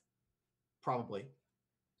purpose? Probably.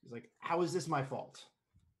 She's like, how is this my fault?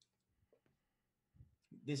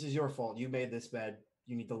 This is your fault. You made this bed.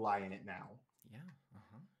 You need to lie in it now. Yeah.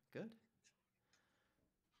 Good.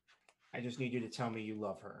 I just need you to tell me you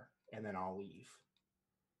love her, and then I'll leave.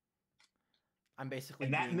 I'm basically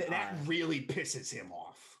and that really pisses him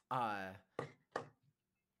off.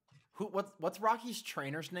 What's Rocky's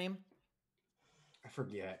trainer's name? I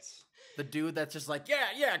forget. The dude that's just like,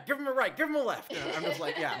 yeah, give him a right, give him a left. I'm just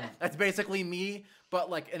like, yeah, that's basically me, but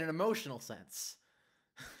like in an emotional sense.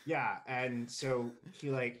 Yeah, and so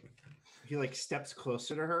he steps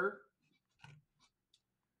closer to her,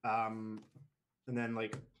 and then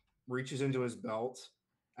like reaches into his belt,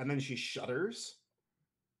 and then she shudders,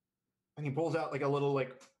 and he pulls out like a little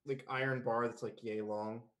like iron bar that's like yay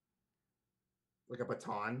long, like a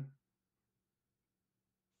baton,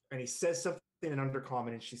 and he says something in Undercommon,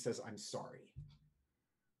 and she says, "I'm sorry."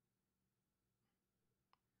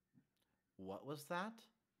 What was that?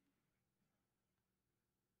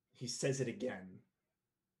 He says it again,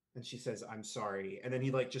 and she says, "I'm sorry," and then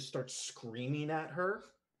he like just starts screaming at her.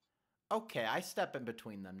 Okay, I step in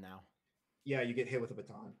between them now. Yeah, you get hit with a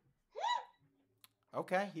baton.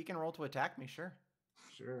 Okay, he can roll to attack me, sure.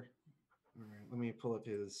 Sure. All right, let me pull up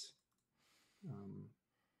his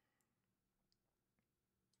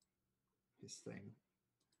thing.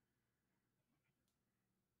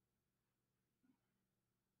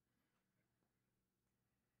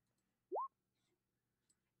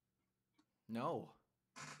 No.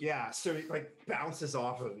 Yeah, so it like bounces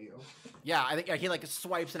off of you. Yeah, I think he like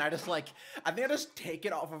swipes, and I just take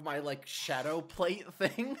it off of my like shadow plate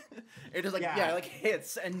thing. It just like like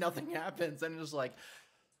hits and nothing happens, and just like,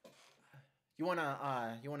 you wanna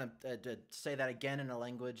say that again in a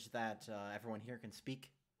language that everyone here can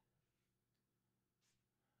speak?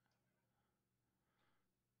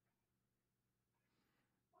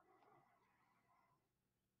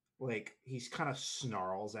 Like he's kind of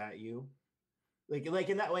snarls at you. Like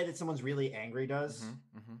in that way that someone's really angry does.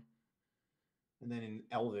 Mm-hmm, mm-hmm. And then in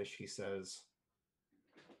Elvish, he said,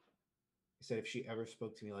 if she ever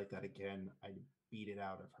spoke to me like that again, I'd beat it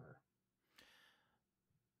out of her.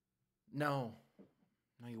 No.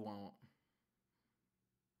 No, you won't.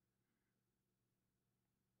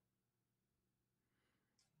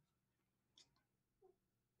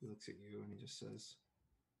 He looks at you and he just says,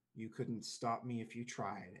 "You couldn't stop me if you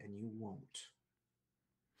tried, and you won't."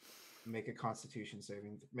 Make a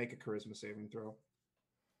make a charisma saving throw.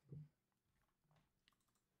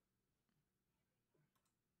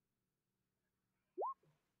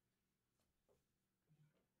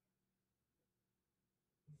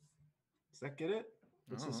 Does that get it?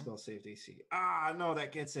 What's his spell save DC? Ah, no,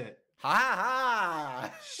 that gets it. Ha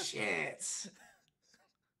ha! Shit.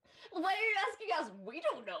 Why are you asking us? We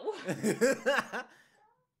don't know.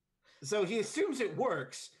 So he assumes it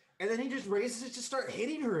works, and then he just raises it to start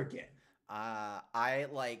hitting her again. I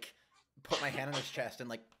like put my hand on his chest and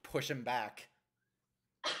like push him back.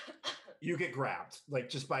 You get grabbed, like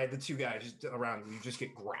just by the two guys around you. You just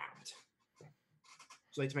get grabbed.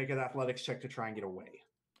 So let's make an athletics check to try and get away.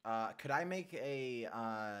 Could I make a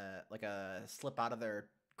like a slip out of their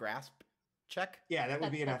grasp check? Yeah, that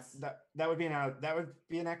would be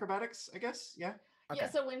an acrobatics, I guess. Yeah. Okay. Yeah,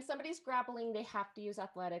 so when somebody's grappling, they have to use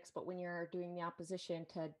athletics, but when you're doing the opposition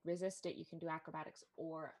to resist it, you can do acrobatics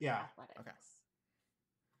or athletics. Okay.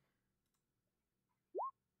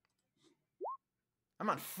 I'm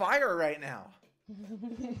on fire right now.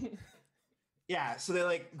 Yeah, so they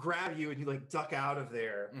like grab you and you like duck out of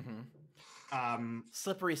there. Mm-hmm.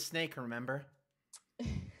 Slippery snake, remember? Do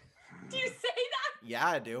you say that? Yeah,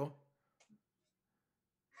 I do.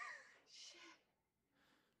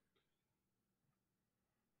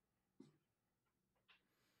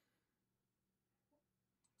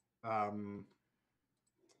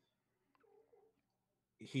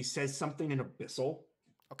 He says something in abyssal.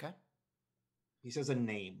 Okay. He says a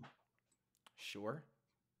name. Sure.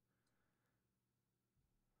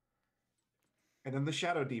 And then the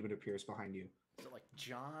shadow demon appears behind you. Is it like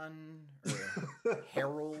John or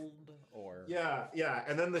Harold or Yeah.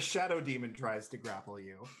 And then the shadow demon tries to grapple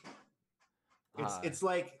you. It's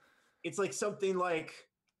like something like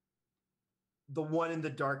the one in the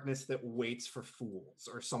darkness that waits for fools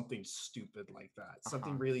or something stupid like that.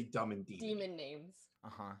 Something really dumb and demon names.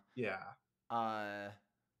 Yeah.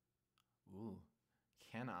 Ooh.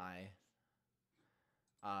 Can I?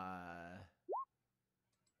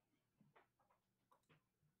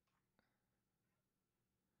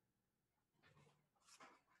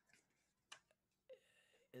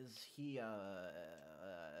 Is he a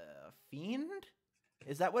fiend?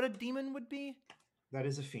 Is that what a demon would be? That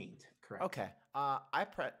is a fiend, correct. Okay. I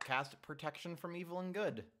cast protection from evil and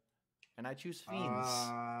good, and I choose fiends.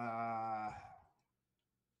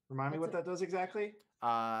 Remind me what that does exactly?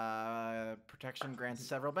 Protection grants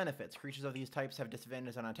several benefits. Creatures of these types have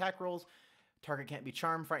disadvantage on attack rolls. Target can't be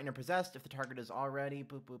charmed, frightened, or possessed if the target is already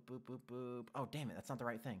boop boop boop boop boop. Oh damn it, that's not the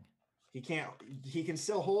right thing. He can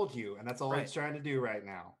still hold you, and that's all he's trying to do right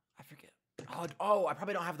now. I forget. Oh, I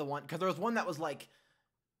probably don't have the one because there was one that was like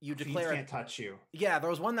you declare Fiends can't touch you. Yeah, there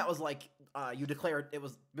was one that was like you declare it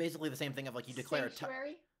was basically the same thing of like you declare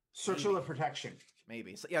Sanctuary? Circle of protection.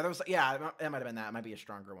 Maybe. So yeah, that might have been that. It might be a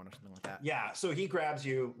stronger one or something like that. Yeah, so he grabs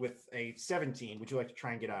you with a 17. Would you like to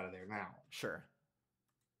try and get out of there now? Sure.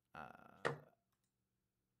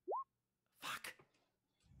 Fuck.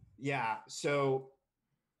 Yeah, so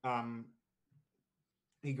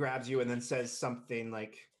he grabs you and then says something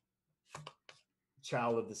like,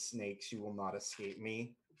 "Child of the snakes, you will not escape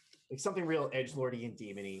me." Like something real edgelordy and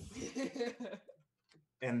demony.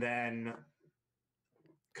 And then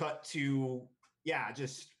cut to,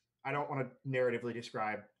 just, I don't want to narratively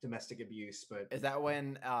describe domestic abuse, but... Is that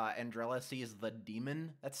when Andrella sees the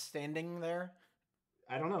demon that's standing there?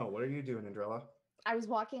 I don't know. What are you doing, Andrella? I was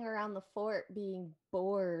walking around the fort being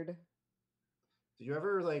bored. Did you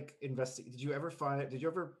ever investigate? Did you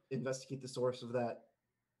ever investigate the source of that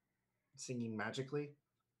singing magically?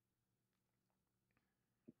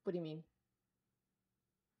 What do you mean?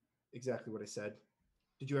 Exactly what I said.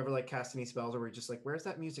 Did you ever cast any spells, or were you just like, where's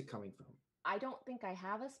that music coming from? I don't think I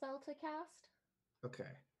have a spell to cast. Okay.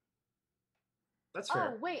 That's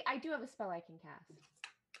fair. Oh, wait, I do have a spell I can cast.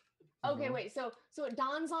 Okay, wait, so it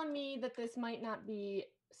dawns on me that this might not be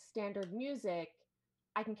standard music.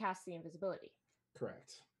 I can cast the invisibility.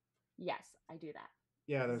 Correct. Yes, I do that.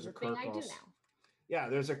 Yeah, there's a thing cur I call. do now. Yeah,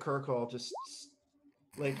 there's a Kurkle. Just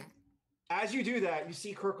as you do that, you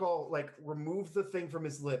see Kurkle remove the thing from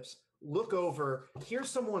his lips, look over, hear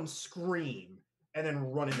someone scream, and then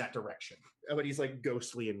run in that direction. But he's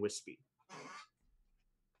ghostly and wispy.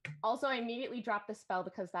 Also, I immediately dropped the spell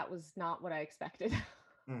because that was not what I expected.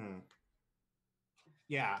 Mm-hmm.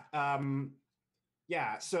 Yeah.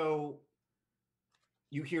 So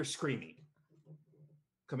you hear screaming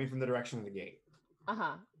coming from the direction of the gate.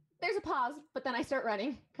 There's a pause, but then I start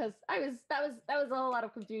running because that was a whole lot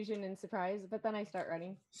of confusion and surprise. But then I start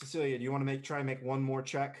running. Cecilia, do you want to try and make one more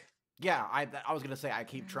check? Yeah, I was gonna say I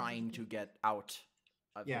keep trying to get out.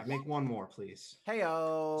 Yeah, make one more, please.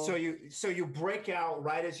 Heyo. So you break out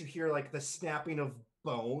right as you hear like the snapping of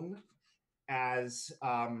bone as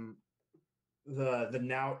the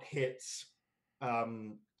knout hits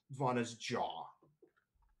Vanna's jaw.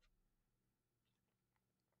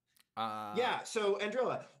 Yeah, so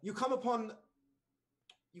Andrilla, you come upon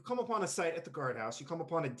a sight at the guardhouse. You come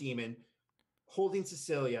upon a demon holding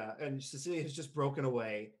Cecilia, and Cecilia has just broken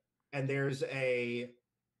away, and there's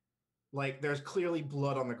clearly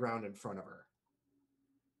blood on the ground in front of her.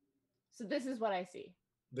 So this is what I see.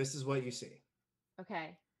 This is what you see.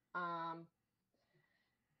 Okay.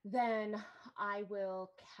 Then I will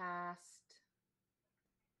cast.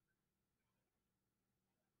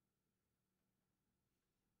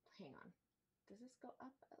 Hang on. Does this go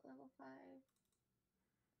up at level 5?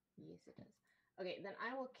 Yes, it does. Okay, then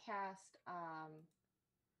I will cast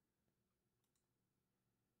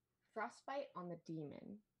Frostbite on the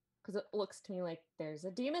demon. Because it looks to me like there's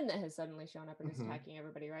a demon that has suddenly shown up and is attacking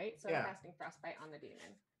everybody, right? So I'm casting Frostbite on the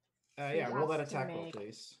demon. So roll that attack roll,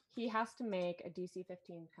 please. He has to make a DC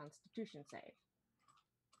 15 Constitution save.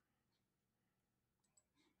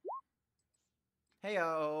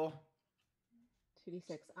 Heyo.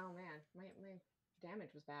 2d6. Oh man, my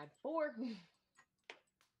damage was bad. 4.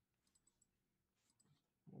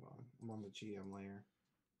 Hold on, I'm on the GM layer.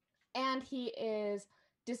 And he is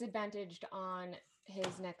disadvantaged on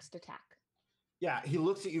his next attack. Yeah, he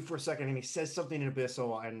looks at you for a second and he says something in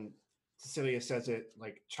Abyssal, and Cecilia says it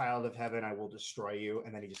like, "Child of heaven, I will destroy you,"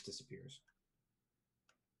 and then he just disappears.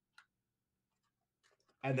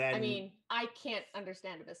 And then, I mean, I can't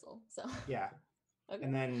understand Abyssal, so yeah. Okay.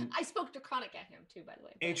 And then I spoke Draconic at him too, by the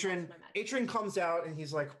way. Atron comes out and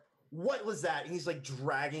he's like, "What was that?" And he's like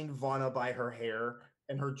dragging Vanna by her hair,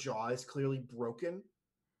 and her jaw is clearly broken.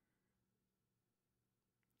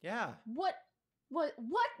 Yeah. What?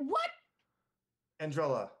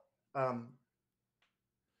 Andrella,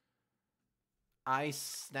 I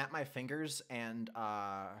snap my fingers and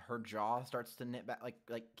her jaw starts to knit back,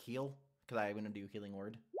 like heal, because I'm gonna do healing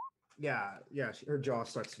word. Yeah, her jaw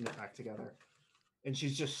starts to knit back together, and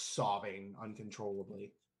she's just sobbing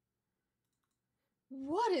uncontrollably.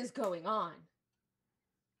 What is going on?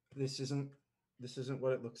 This isn't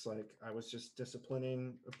what it looks like. I was just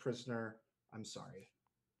disciplining a prisoner. I'm sorry.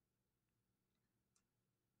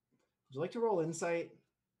 Would you like to roll insight?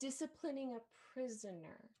 Disciplining a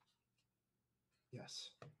prisoner. Yes.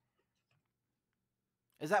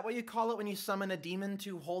 Is that what you call it when you summon a demon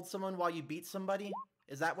to hold someone while you beat somebody?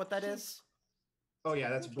 Is that what that is? Oh yeah,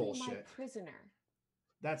 that's bullshit. My prisoner.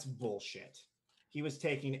 That's bullshit. He was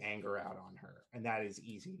taking anger out on her, and that is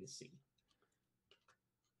easy to see.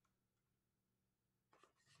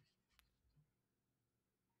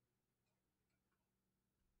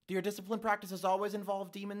 Do your discipline practices always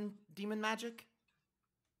involve demon magic?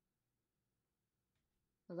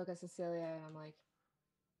 I look at Cecilia and I'm like,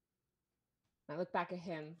 I look back at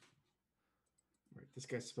him. Right, this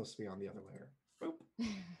guy's supposed to be on the other layer. Boop.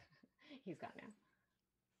 He's gone now.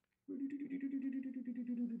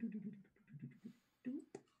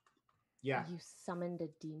 Yeah. You summoned a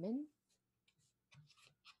demon?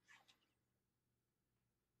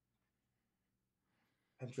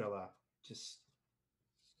 Andrella, just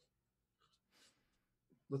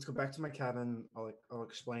let's go back to my cabin. I'll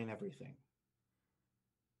explain everything.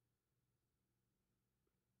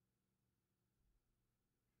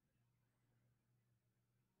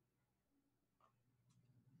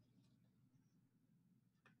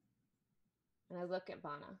 And I look at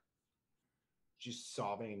Vanna. She's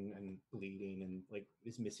sobbing and bleeding and like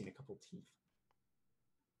is missing a couple teeth.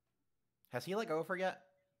 Has he let go of her yet?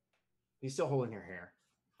 He's still holding her hair.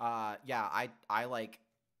 Yeah, I like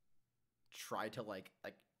try to like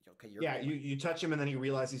okay, you're you touch him and then he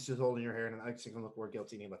realizes he's still holding your hair and I think look, we're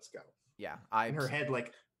guilty and he lets go. Yeah, and her head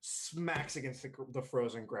like smacks against the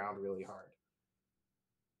frozen ground really hard.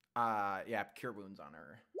 Yeah, cure wounds on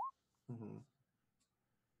her. Mm-hmm.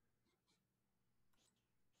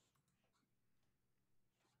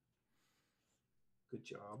 Good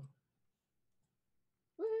job.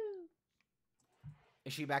 Woo!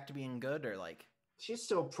 Is she back to being good or like? She's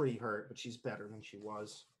still pretty hurt, but she's better than she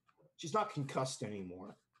was. She's not concussed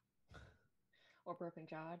anymore. Or broken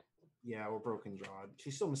jawed. Yeah, or broken jawed.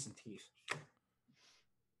 She's still missing teeth.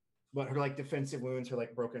 But her like defensive wounds, her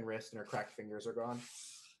like broken wrist and her cracked fingers are gone.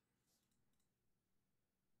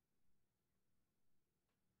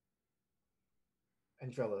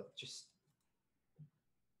 Andrella, just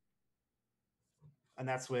And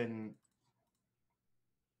that's when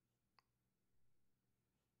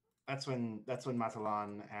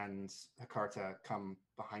Matalan and Hakarta come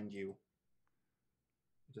behind you.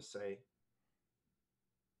 Just say,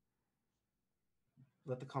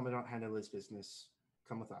 let the Commandant handle his business.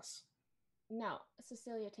 Come with us. No,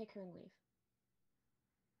 Cecilia, take her and leave.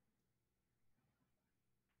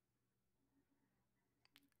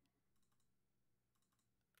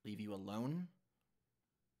 Leave you alone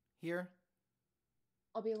here?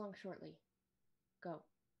 I'll be along shortly. Go.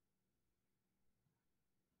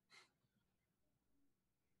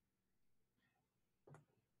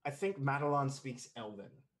 I think Matalan speaks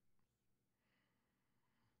Elven.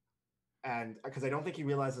 And because I don't think he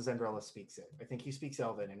realizes Andrella speaks it. I think he speaks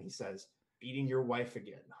Elven and he says, beating your wife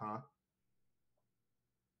again, huh?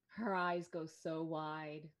 Her eyes go so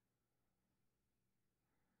wide.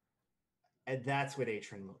 And that's when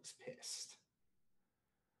Atron looks pissed.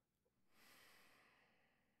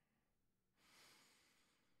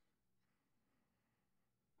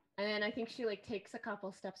 And then I think she like takes a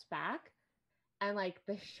couple steps back and like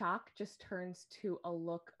the shock just turns to a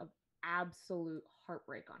look of absolute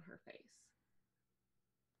heartbreak on her face.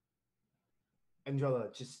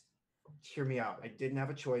 Andrella, just hear me out. I didn't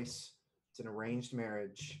have a choice. It's an arranged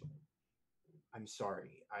marriage. I'm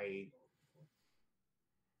sorry. I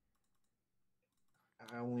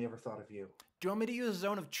only ever thought of you. Do you want me to use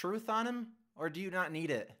Zone of Truth on him? Or do you not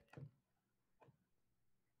need it?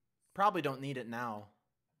 Probably don't need it now.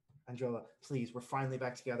 Andrella, please, we're finally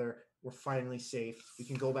back together. We're finally safe. We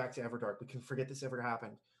can go back to Everdark. We can forget this ever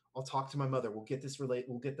happened. I'll talk to my mother. We'll get this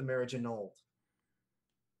we'll get the marriage annulled.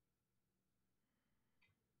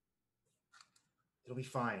 It'll be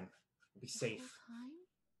fine. We'll be safe.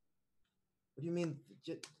 What do you mean?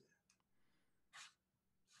 You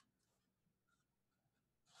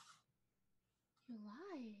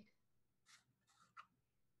lied.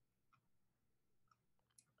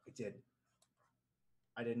 I did.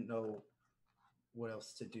 I didn't know what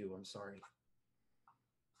else to do. I'm sorry.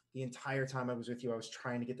 The entire time I was with you, I was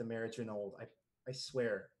trying to get the marriage annulled. I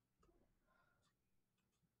swear.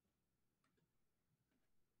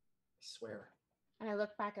 I swear. And I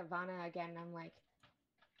look back at Vanna again and I'm like,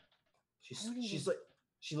 she's like,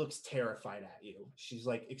 she looks terrified at you. She's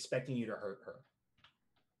like expecting you to hurt her.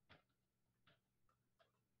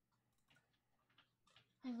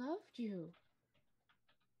 I loved you.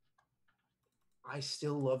 I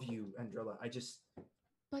still love you, Andrella.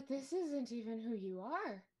 But this isn't even who you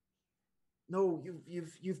are. No,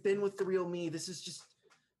 you've been with the real me. This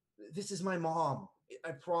is my mom.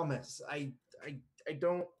 I promise. I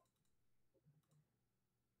don't.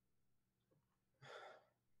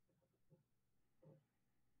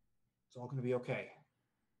 It's all gonna be okay.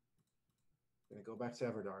 I'm gonna go back to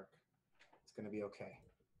Everdark. It's gonna be okay.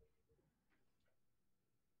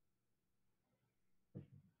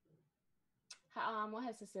 What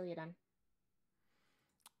has Cecilia done?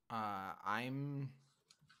 I'm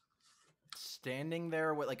standing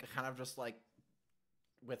there with like kind of just like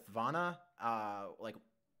with Vanna, like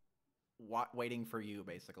waiting for you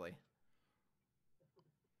basically.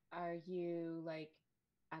 Are you like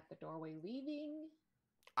at the doorway leaving?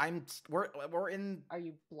 We're in. Are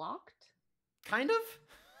you blocked? Kind of.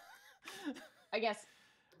 I guess.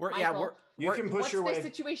 You can push your way. What's the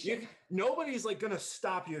situation? Nobody's like gonna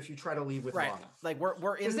stop you if you try to leave with Vanna. Like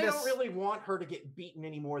we're in this. Because they don't really want her to get beaten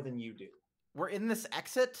any more than you do. We're in this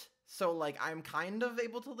exit, so like I'm kind of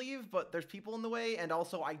able to leave, but there's people in the way, and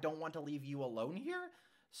also I don't want to leave you alone here.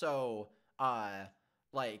 So,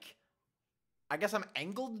 like, I guess I'm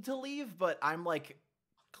angled to leave, but I'm like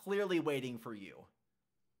clearly waiting for you.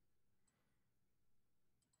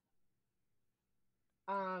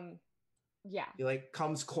 Yeah. He like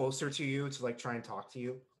comes closer to you to like try and talk to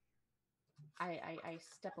you. I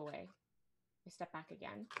step away. I step back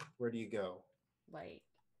again. Where do you go? Like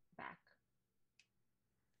back.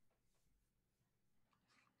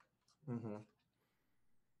 Mm-hmm.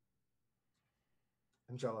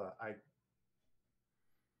 Angela,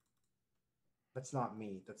 that's not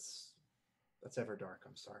me. That's Everdark.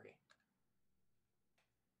 I'm sorry.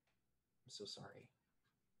 I'm so sorry.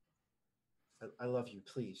 I love you.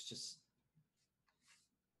 Please, just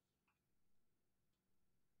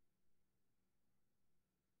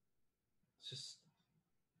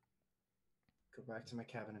go back to my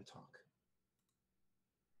cabin and talk.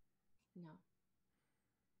 No.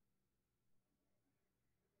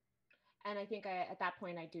 And I think at that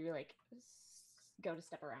point I do like go to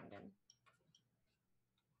step around him.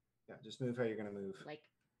 Yeah, just move how you're gonna move. Like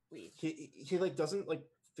leave. He like doesn't like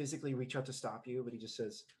physically reach out to stop you, but he just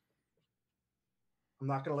says, I'm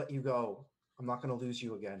not gonna let you go. I'm not gonna lose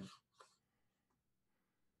you again.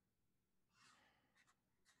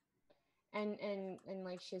 and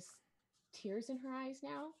like she has tears in her eyes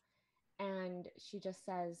now, and she just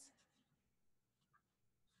says,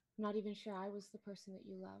 "I'm not even sure I was the person that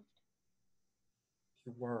you loved."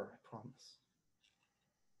 You were, I promise.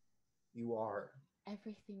 You are.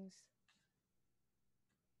 Everything's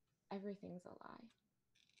a lie.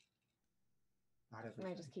 Not everything.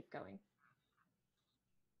 And I just keep going.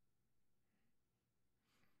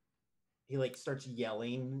 He like starts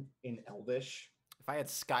yelling in Elvish. If I had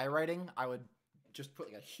skywriting, I would just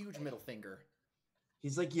put like a huge middle finger.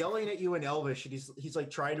 He's like yelling at you in Elvish, and he's like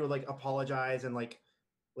trying to like apologize and like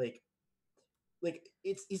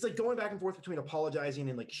he's like going back and forth between apologizing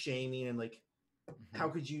and like shaming and like how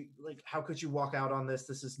could you walk out on this?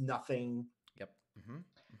 This is nothing. Yep.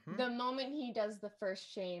 The moment he does the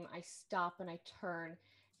first shame, I stop and I turn,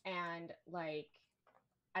 and like,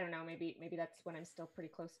 I don't know, maybe that's when I'm still pretty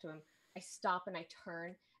close to him. I stop and I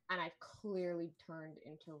turn, and I've clearly turned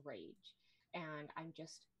into rage, and I'm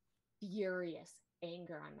just furious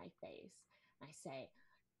anger on my face. I say,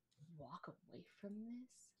 walk away from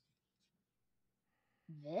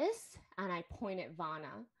this, and I point at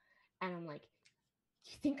Vana, and I'm like,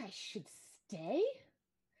 you think I should stay?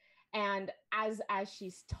 And as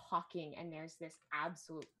she's talking, and there's this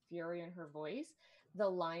absolute fury in her voice, the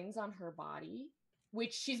lines on her body,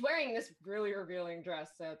 which she's wearing this really revealing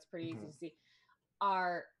dress, so it's pretty easy to see,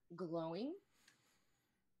 are glowing.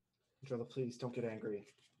 Angela, please don't get angry.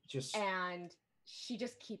 And she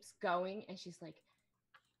just keeps going, and she's like,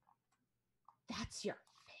 that's your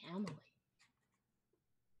family.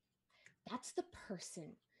 That's the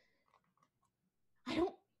person. I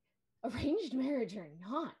don't, arranged marriage or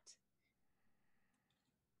not,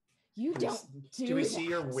 you don't do Do we that. see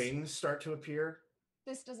your wings start to appear?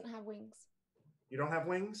 This doesn't have wings. You don't have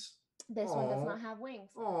wings? This one does not have wings.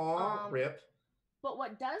 Aw, rip. But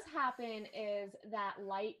what does happen is that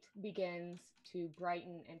light begins to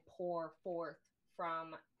brighten and pour forth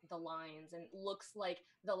from the lines, and looks like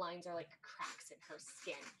the lines are like cracks in her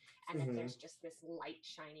skin, and then there's just this light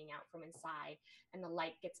shining out from inside, and the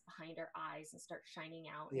light gets behind her eyes and starts shining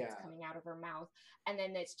out, and it's coming out of her mouth, and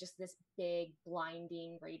then it's just this big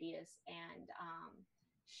blinding radius, and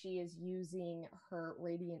she is using her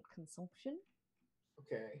radiant consumption.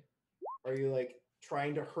 Okay. Are you like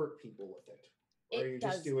trying to hurt people with it? Or are you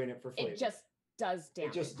just doing it for flavor? It just does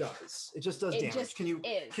damage. It just does. It just does damage.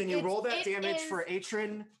 Can you roll that damage for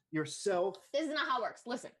Atron yourself? This is not how it works.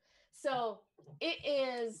 Listen. So it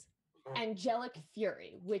is angelic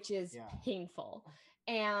fury, which is painful.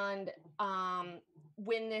 And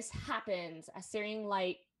when this happens, a searing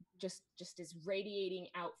light just is radiating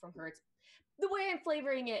out from her. It's, the way I'm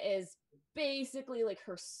flavoring it is basically like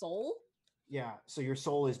her soul. Yeah. So your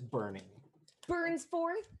soul is burns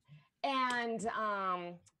forth. And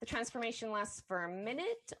the transformation lasts for a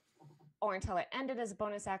minute or until it ended. As a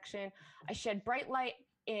bonus action, I shed bright light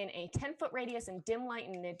in a 10-foot radius and dim light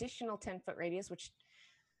in an additional 10-foot radius, which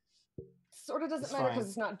sort of doesn't matter because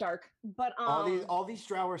it's not dark. But all these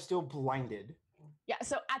drow are still blinded. Yeah,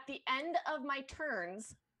 so at the end of my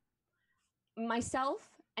turns, myself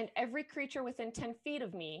and every creature within 10 feet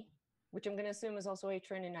of me, which I'm going to assume is also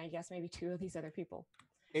Atron and I guess maybe two of these other people,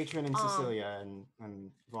 Atron and Cecilia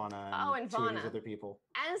and Vana and two of these other people.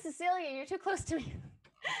 And Cecilia, you're too close to me.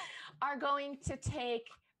 Are going to take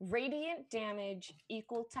radiant damage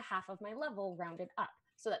equal to half of my level rounded up.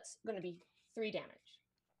 So that's going to be 3 damage.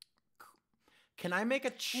 Can I make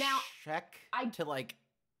a check to like...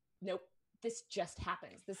 Nope. This just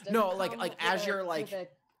happens. This doesn't no, like as you're like...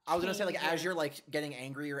 I was going to say like as you're like getting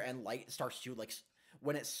angrier and light starts to like...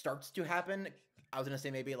 When it starts to happen, I was going to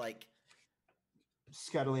say maybe like...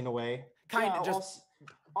 Scuttling away. Kind of just...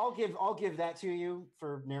 I'll give that to you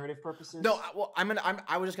for narrative purposes. No, well,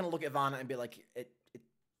 I was just gonna look at Vana and be like,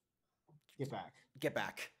 get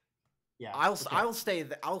back. Yeah, I'll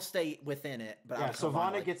stay within it. But yeah, so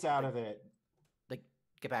Vana gets out of it. Like,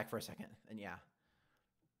 get back for a second, and yeah.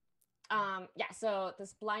 Yeah. So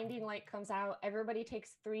this blinding light comes out. Everybody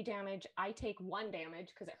takes 3 damage. I take 1 damage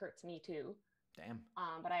because it hurts me too. Damn.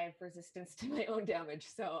 But I have resistance to my own damage,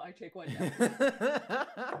 so I take 1 damage.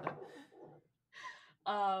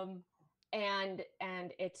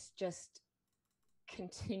 And it's just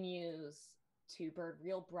continues to burn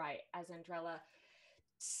real bright as Andrella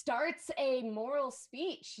starts a moral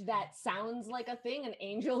speech that sounds like a thing an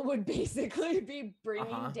angel would basically be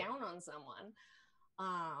bringing down on someone.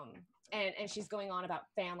 And she's going on about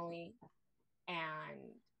family and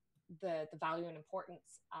the value and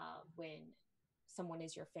importance of when someone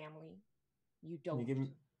is your family, you don't do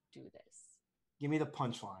this. Give me the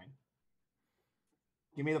punchline.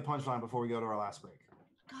 Give me the punchline before we go to our last break.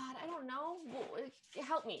 God, I don't know.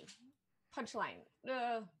 Help me. punchline.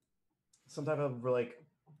 Some type of like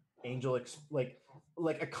angel, like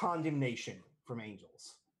a condemnation from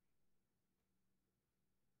angels.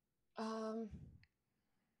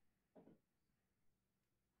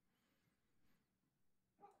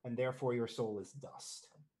 And therefore your soul is dust.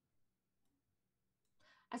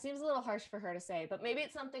 That seems a little harsh for her to say, but maybe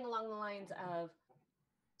it's something along the lines of,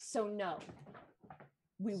 so no,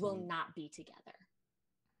 we will not be together.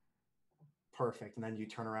 Perfect. And then you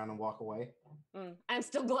turn around and walk away. I'm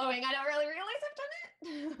still glowing. I don't really realize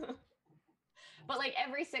I've done it. But like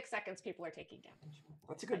every 6 seconds, people are taking damage.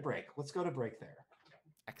 That's a good break. Let's go to break there.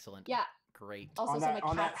 Excellent. Yeah. Great. Also,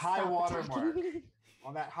 on that high water mark.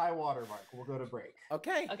 On that high water mark, we'll go to break.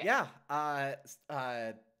 Okay. Yeah.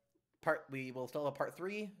 We will still have part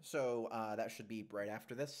 3, so that should be right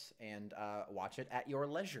after this, and watch it at your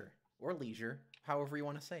leisure or leisure, however you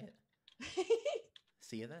want to say it.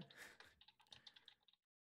 See you then.